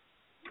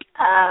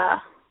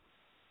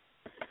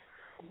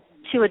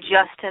to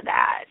adjust to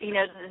that. You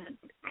know,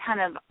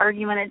 kind of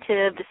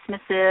argumentative,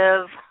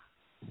 dismissive,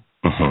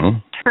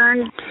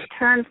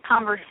 turns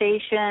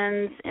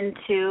conversations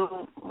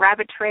into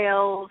rabbit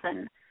trails,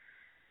 and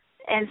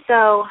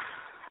so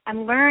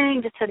I'm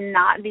learning just to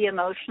not be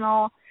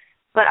emotional.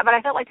 But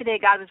I felt like today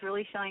God was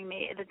really showing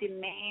me that the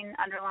main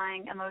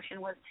underlying emotion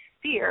was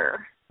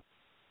fear.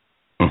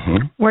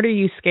 What are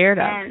you scared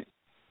of? And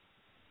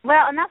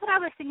that's what I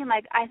was thinking.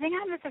 Like, I think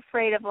I'm just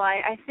afraid of,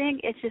 like, I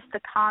think it's just the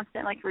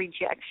constant, like,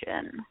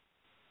 rejection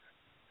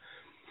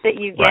that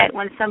you get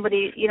when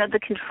somebody, you know, the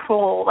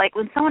control, like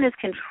when someone is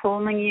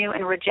controlling you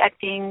and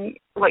rejecting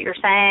what you're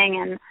saying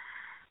and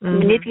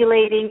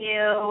manipulating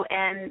you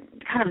and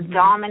kind of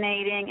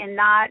dominating and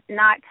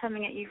not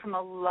coming at you from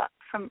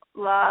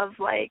love,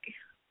 like.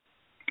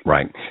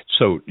 Right.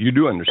 So you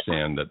do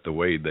understand that the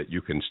way that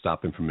you can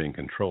stop him from being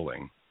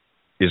controlling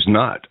is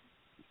not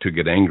to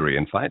get angry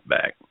and fight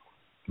back,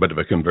 but to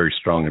become very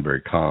strong and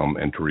very calm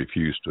and to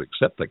refuse to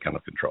accept that kind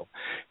of control.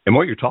 And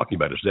what you're talking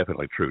about is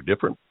definitely true.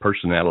 Different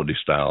personality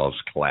styles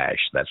clash.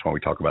 That's why we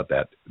talk about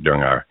that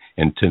during our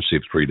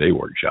intensive 3-day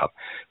workshop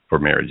for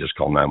marriages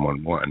called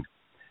 911.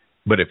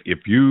 But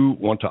if you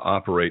want to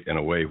operate in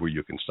a way where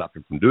you can stop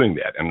him from doing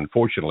that, and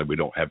unfortunately we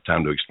don't have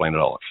time to explain it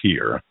all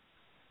here,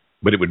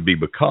 but it would be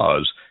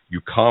because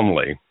you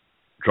calmly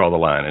draw the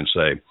line and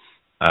say,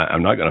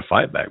 I'm not going to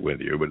fight back with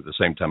you, but at the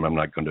same time I'm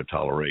not going to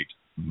tolerate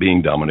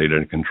being dominated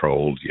and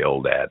controlled,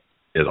 yelled at,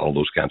 and all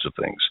those kinds of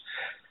things.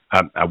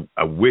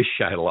 I wish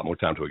I had a lot more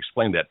time to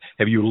explain that.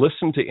 Have you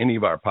listened to any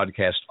of our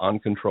podcasts on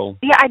control?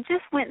 Yeah, I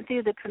just went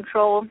through the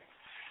control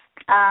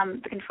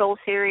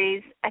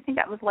series. I think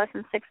that was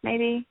lesson 6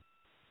 maybe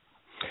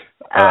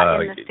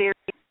in the series.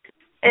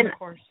 And, of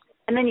course.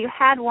 And then you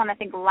had one, I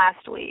think,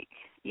 last week.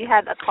 You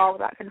had a call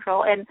about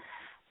control. And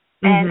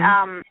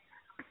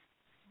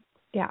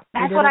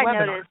that's what I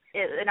noticed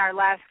in our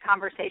last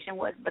conversation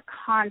was the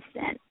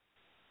constant.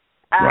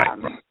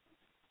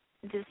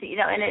 Just, you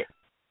know, and it.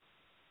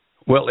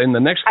 Well, in the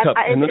next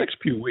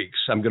few weeks,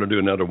 I'm going to do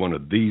another one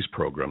of these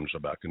programs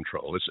about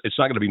control. It's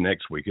not going to be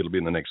next week. It'll be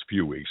in the next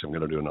few weeks. I'm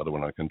going to do another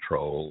one on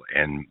control,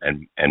 and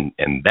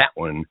that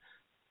one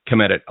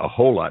come at it a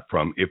whole lot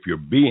from if you're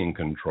being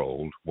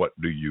controlled, what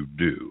do you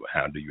do?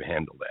 How do you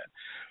handle that?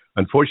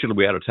 Unfortunately,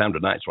 we're out of time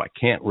tonight, so I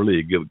can't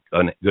really give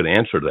a good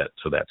answer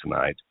to that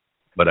tonight.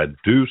 But I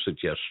do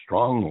suggest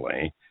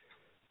strongly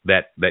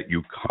that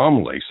you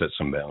calmly set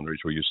some boundaries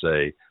where you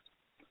say,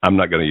 I'm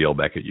not going to yell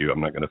back at you.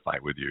 I'm not going to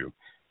fight with you.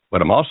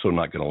 But I'm also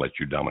not going to let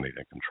you dominate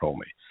and control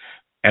me.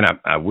 And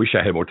I wish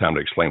I had more time to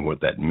explain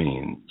what that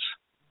means.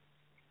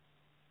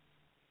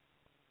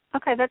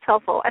 Okay, that's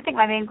helpful. I think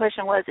my main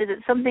question was, is it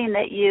something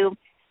that you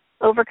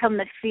overcome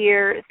the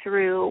fear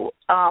through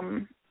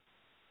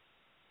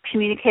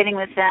communicating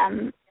with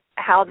them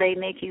how they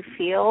make you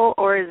feel,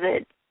 or is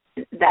it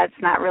that's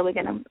not really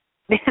going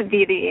to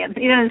be the answer?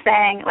 You know what I'm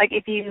saying? Like,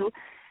 if you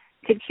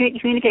could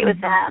communicate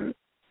with them,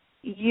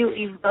 you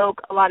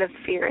evoke a lot of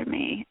fear in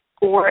me,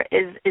 or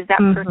is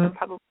that person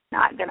probably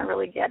not going to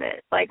really get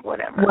it? Like,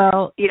 whatever.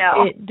 Well, you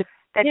know,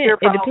 that's your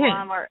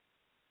problem, or.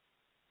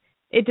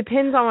 It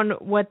depends on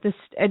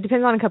it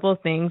depends on a couple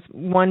of things.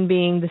 One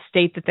being the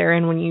state that they're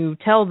in when you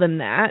tell them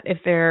that. If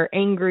they're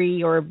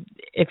angry or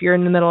if you're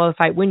in the middle of the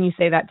fight, when you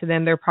say that to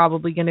them, they're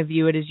probably going to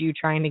view it as you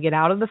trying to get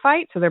out of the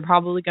fight. So they're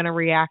probably going to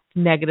react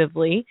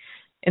negatively.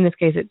 in this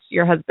case it's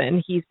your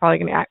husband, he's probably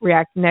going to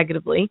react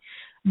negatively.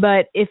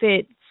 But if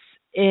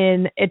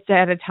it's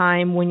at a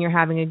time when you're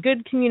having a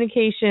good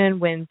communication,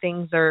 when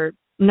things are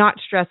not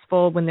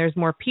stressful, when there's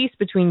more peace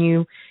between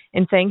you,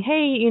 and saying,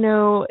 hey,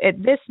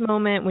 at this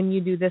moment when you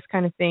do this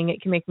kind of thing,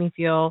 it can make me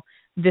feel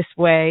this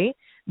way,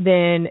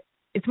 then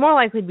it's more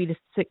likely to be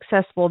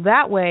successful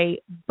that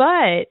way.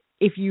 But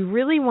if you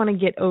really want to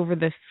get over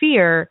the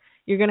fear,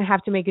 you're going to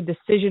have to make a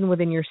decision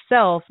within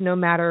yourself, no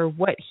matter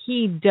what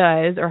he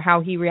does or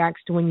how he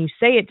reacts to when you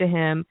say it to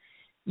him,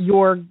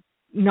 you're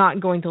not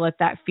going to let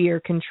that fear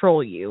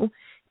control you.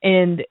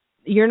 And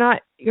you're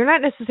not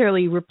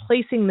necessarily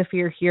replacing the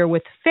fear here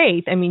with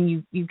faith. I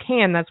mean, you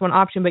can, that's one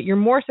option, but you're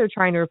more so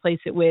trying to replace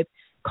it with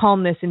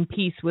calmness and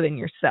peace within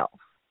yourself.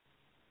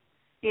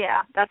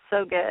 Yeah, that's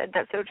so good.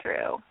 That's so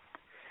true.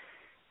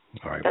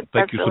 All right. Well,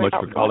 thank you so much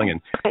for calling,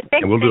 and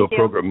we'll do a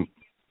program.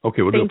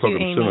 Okay, we'll do a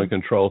program soon on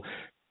control.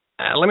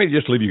 Let me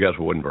just leave you guys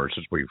with one verse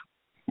as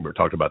we're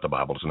talking about the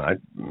Bible tonight.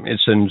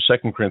 It's in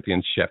 2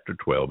 Corinthians chapter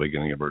 12,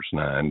 beginning of verse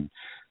 9.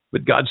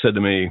 But God said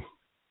to me,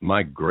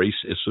 my grace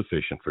is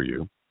sufficient for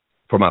you,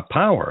 for my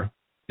power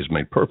is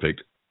made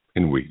perfect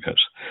in weakness.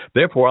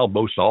 Therefore, I'll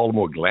boast all the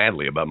more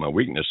gladly about my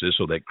weaknesses,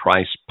 so that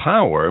Christ's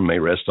power may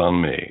rest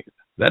on me.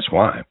 That's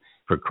why,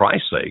 for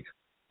Christ's sake,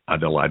 I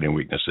delight in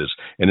weaknesses,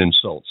 in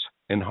insults,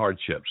 in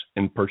hardships,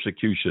 in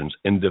persecutions,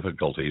 in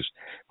difficulties.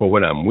 For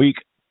when I'm weak,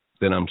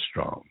 then I'm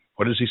strong.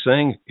 What is he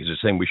saying? Is he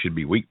saying we should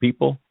be weak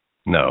people?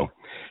 No.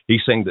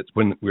 He's saying that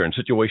when we're in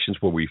situations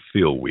where we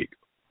feel weak,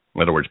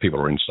 in other words, people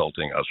are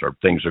insulting us or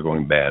things are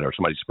going bad or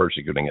somebody's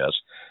persecuting us,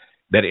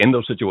 that in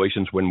those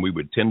situations when we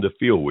would tend to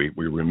feel weak,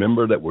 we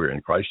remember that we're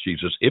in Christ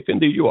Jesus, if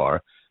indeed you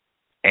are,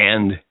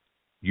 and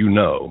you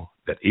know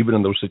that even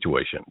in those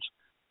situations,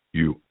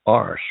 you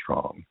are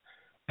strong.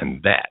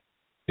 And that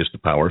is the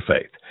power of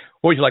faith.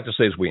 What would you like to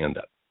say as we end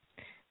up?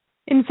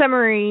 In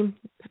summary,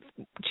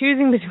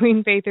 choosing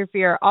between faith or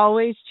fear,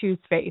 always choose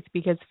faith,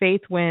 because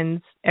faith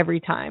wins every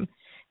time.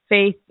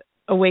 Faith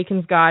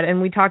awakens God.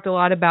 And we talked a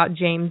lot about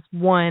James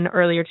 1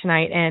 earlier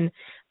tonight. And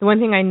the one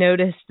thing I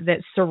noticed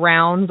that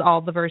surrounds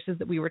all the verses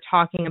that we were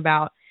talking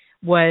about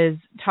was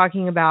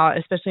talking about,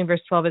 especially in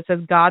verse 12, it says,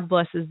 God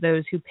blesses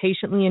those who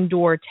patiently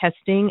endure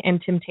testing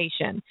and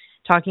temptation,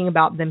 talking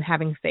about them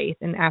having faith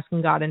and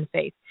asking God in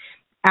faith.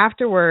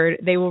 Afterward,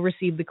 they will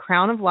receive the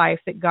crown of life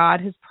that God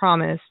has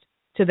promised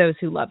to those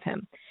who love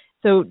him.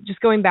 So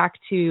just going back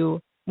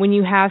to when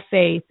you have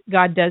faith,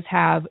 God does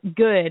have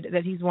good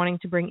that he's wanting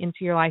to bring into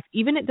your life,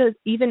 even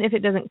if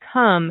it doesn't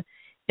come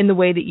in the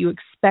way that you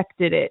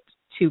expected it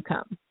to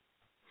come.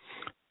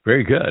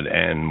 Very good.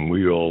 And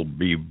we will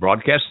be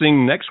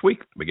broadcasting next week,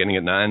 beginning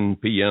at 9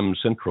 p.m.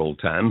 Central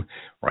Time,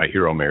 right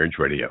here on Marriage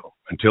Radio.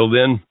 Until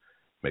then,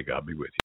 may God be with you.